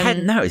you know, I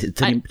hadn't noticed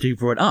it until you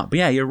brought it up. But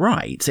yeah, you're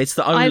right. It's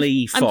the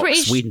only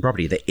Fox Sweden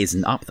property that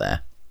isn't up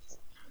there.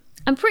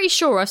 I'm pretty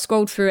sure I've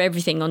scrolled through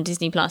everything on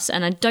Disney Plus,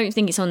 and I don't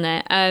think it's on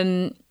there.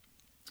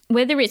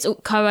 Whether it's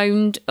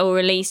co-owned or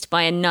released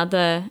by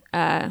another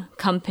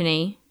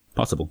company,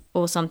 possible,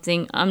 or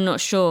something, I'm not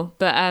sure.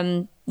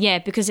 But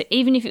because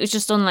even if it was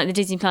just on like the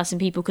Disney Plus and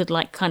people could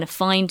like kind of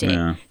find it, do you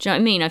know what I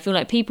mean? I feel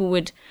like people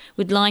would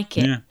like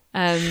it. Yeah.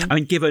 I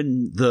mean,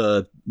 given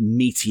the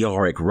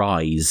meteoric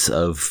rise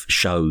of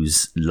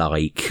shows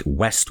like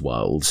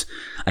Westworld,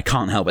 I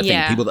can't help but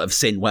think people that have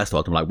seen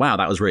Westworld are like, wow,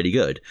 that was really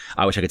good.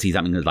 I wish I could see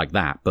something like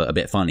that, but a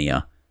bit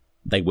funnier.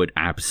 They would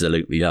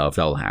absolutely love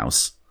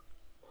Dollhouse.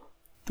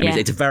 I mean,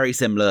 it's a very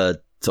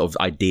similar sort of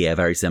idea,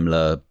 very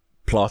similar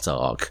plot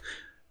arc,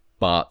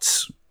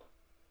 but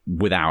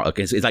without...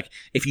 It's like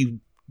if you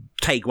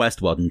take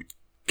Westworld and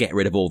get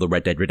rid of all the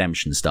Red Dead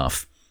Redemption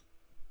stuff,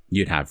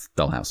 you'd have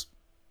Dollhouse.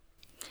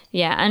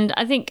 Yeah, and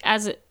I think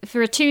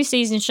for a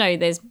 2-season show,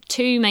 there's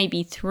 2,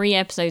 maybe 3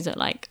 episodes that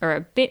like are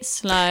a bit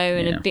slow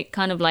and a bit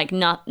kind of like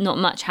not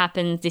much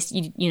happens. This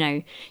you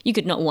know, you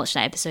could not watch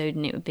that episode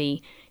and it would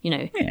be, you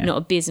know, not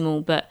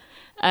abysmal, but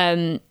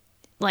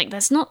like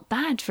that's not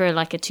bad for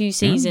like a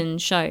 2-season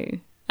show.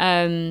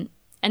 And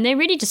they're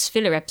really just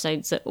filler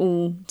episodes that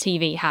all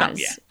TV has.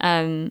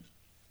 Do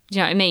you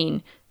know what I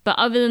mean? But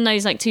other than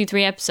those like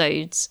 2-3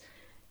 episodes,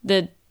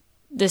 the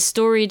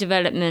story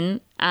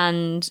development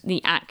and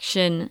the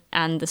action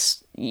and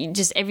just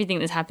everything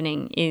that's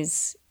happening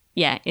is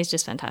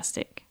just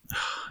fantastic.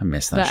 I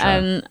miss that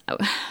show.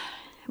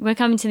 We're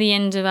coming to the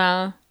end of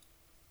our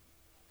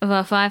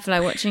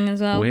Firefly watching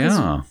as well. We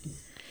are.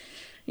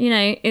 You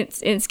know,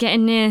 it's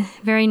getting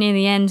very near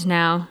the end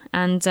now,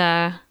 and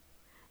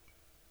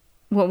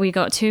we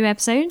got 2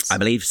 episodes? I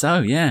believe so.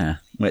 Yeah,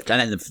 and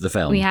then the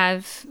film. We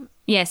have.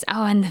 Yes.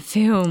 Oh, and the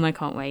film. I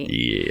can't wait.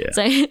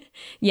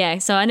 Yeah.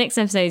 So our next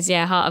episode is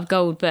Heart of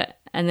Gold,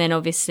 and then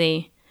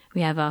obviously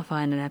we have our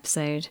final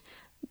episode.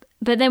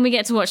 But then we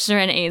get to watch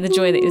Serenity, the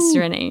joy that is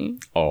Serenity.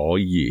 Oh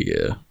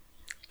yeah.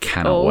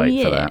 Cannot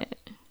wait for that.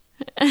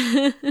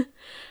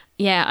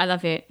 Yeah, I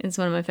love it. It's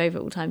one of my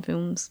favourite all-time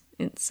films.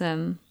 It's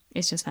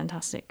just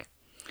fantastic.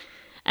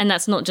 And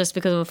that's not just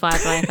because I'm a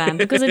Firefly fan,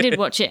 because I did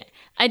watch it.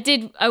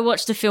 I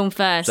watched the film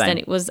first, Same. and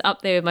it was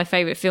up there with my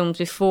favourite films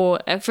before,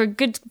 for a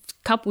good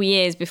couple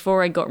years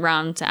before I got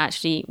round to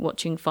actually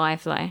watching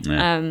Firefly.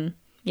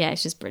 Yeah.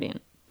 It's just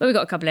brilliant. But we've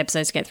got a couple of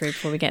episodes to get through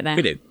before we get there.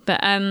 We do.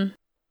 But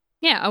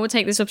yeah, I will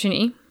take this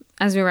opportunity,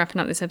 as we're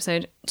wrapping up this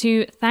episode,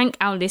 to thank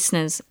our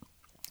listeners.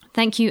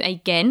 Thank you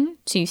again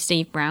to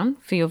Steve Brown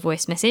for your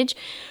voice message.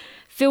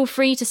 Feel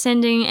free to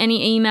send in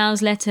any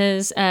emails,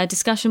 letters,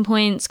 discussion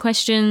points,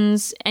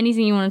 questions,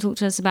 anything you want to talk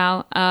to us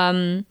about.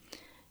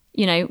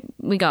 You know,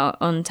 we go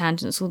on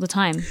tangents all the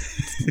time.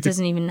 It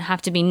doesn't even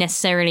have to be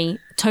necessarily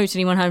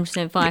totally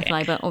 100%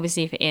 Firefly, but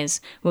obviously if it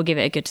is, we'll give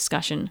it a good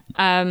discussion.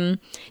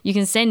 You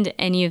can send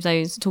any of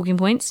those talking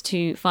points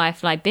to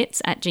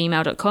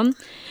fireflybits@gmail.com.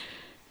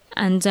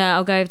 And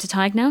I'll go over to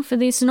Tig now for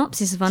the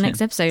synopsis of our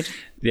next episode.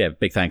 Yeah,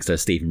 big thanks to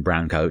Stephen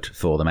Browncoat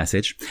for the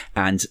message.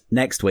 And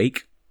next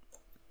week,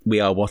 we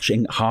are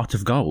watching Heart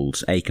of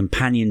Gold. A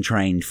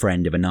companion-trained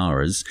friend of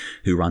Inara's,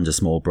 who runs a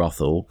small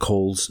brothel,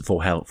 calls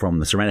for help from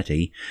the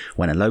Serenity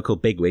when a local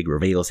bigwig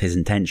reveals his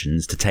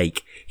intentions to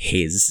take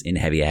his, in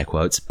heavy air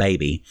quotes,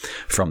 baby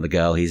from the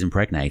girl he's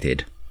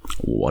impregnated.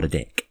 What a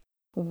dick.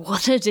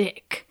 What a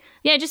dick.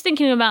 Yeah, just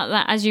thinking about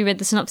that as you read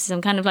the synopsis,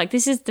 I'm kind of like,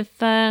 this is the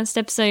first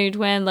episode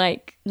where,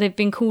 like, they've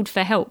been called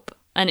for help,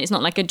 and it's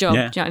not like a job,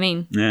 Yeah. do you know what I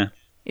mean? Yeah.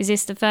 Is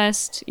this the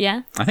first,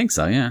 yeah? I think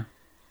so, yeah.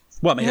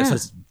 Well, I mean, Yeah,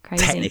 so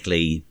crazy.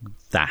 technically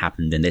that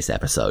happened in this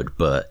episode,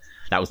 but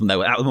that was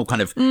more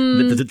kind of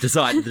the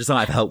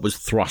desire for help was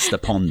thrust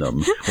upon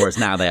them, whereas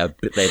now they're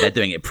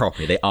doing it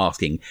properly. They're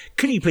asking,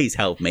 "Can you please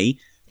help me?"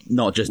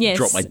 Not just Yes,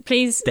 drop my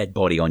please. dead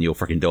body on your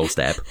freaking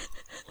doorstep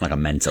like a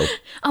mental.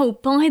 Oh,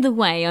 by the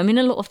way, I'm in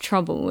a lot of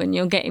trouble and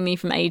you're getting me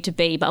from A to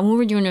B, but I'm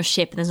already on your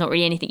ship and there's not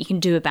really anything you can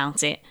do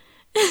about it.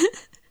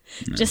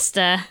 Just,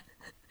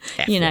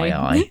 you know.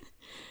 FYI.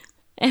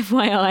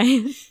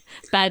 FYI.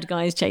 Bad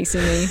guys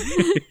chasing me.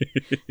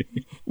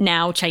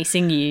 Now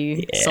chasing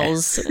you,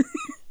 soz.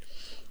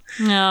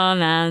 Oh,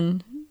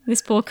 man.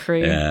 This poor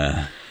crew.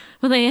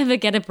 Will they ever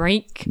get a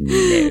break?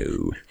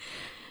 No.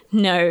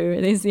 No,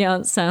 is the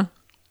answer.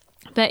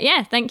 But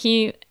yeah, thank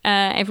you,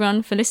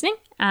 everyone, for listening.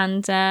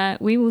 And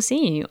we will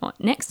see you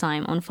next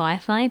time on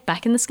Firefly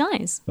Back in the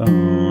Skies. Bye.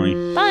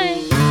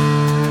 Bye.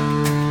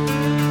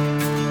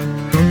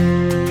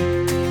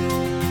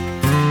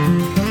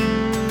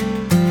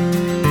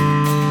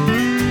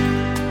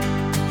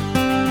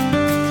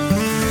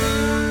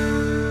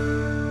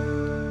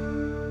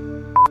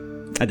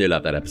 I do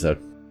love that episode.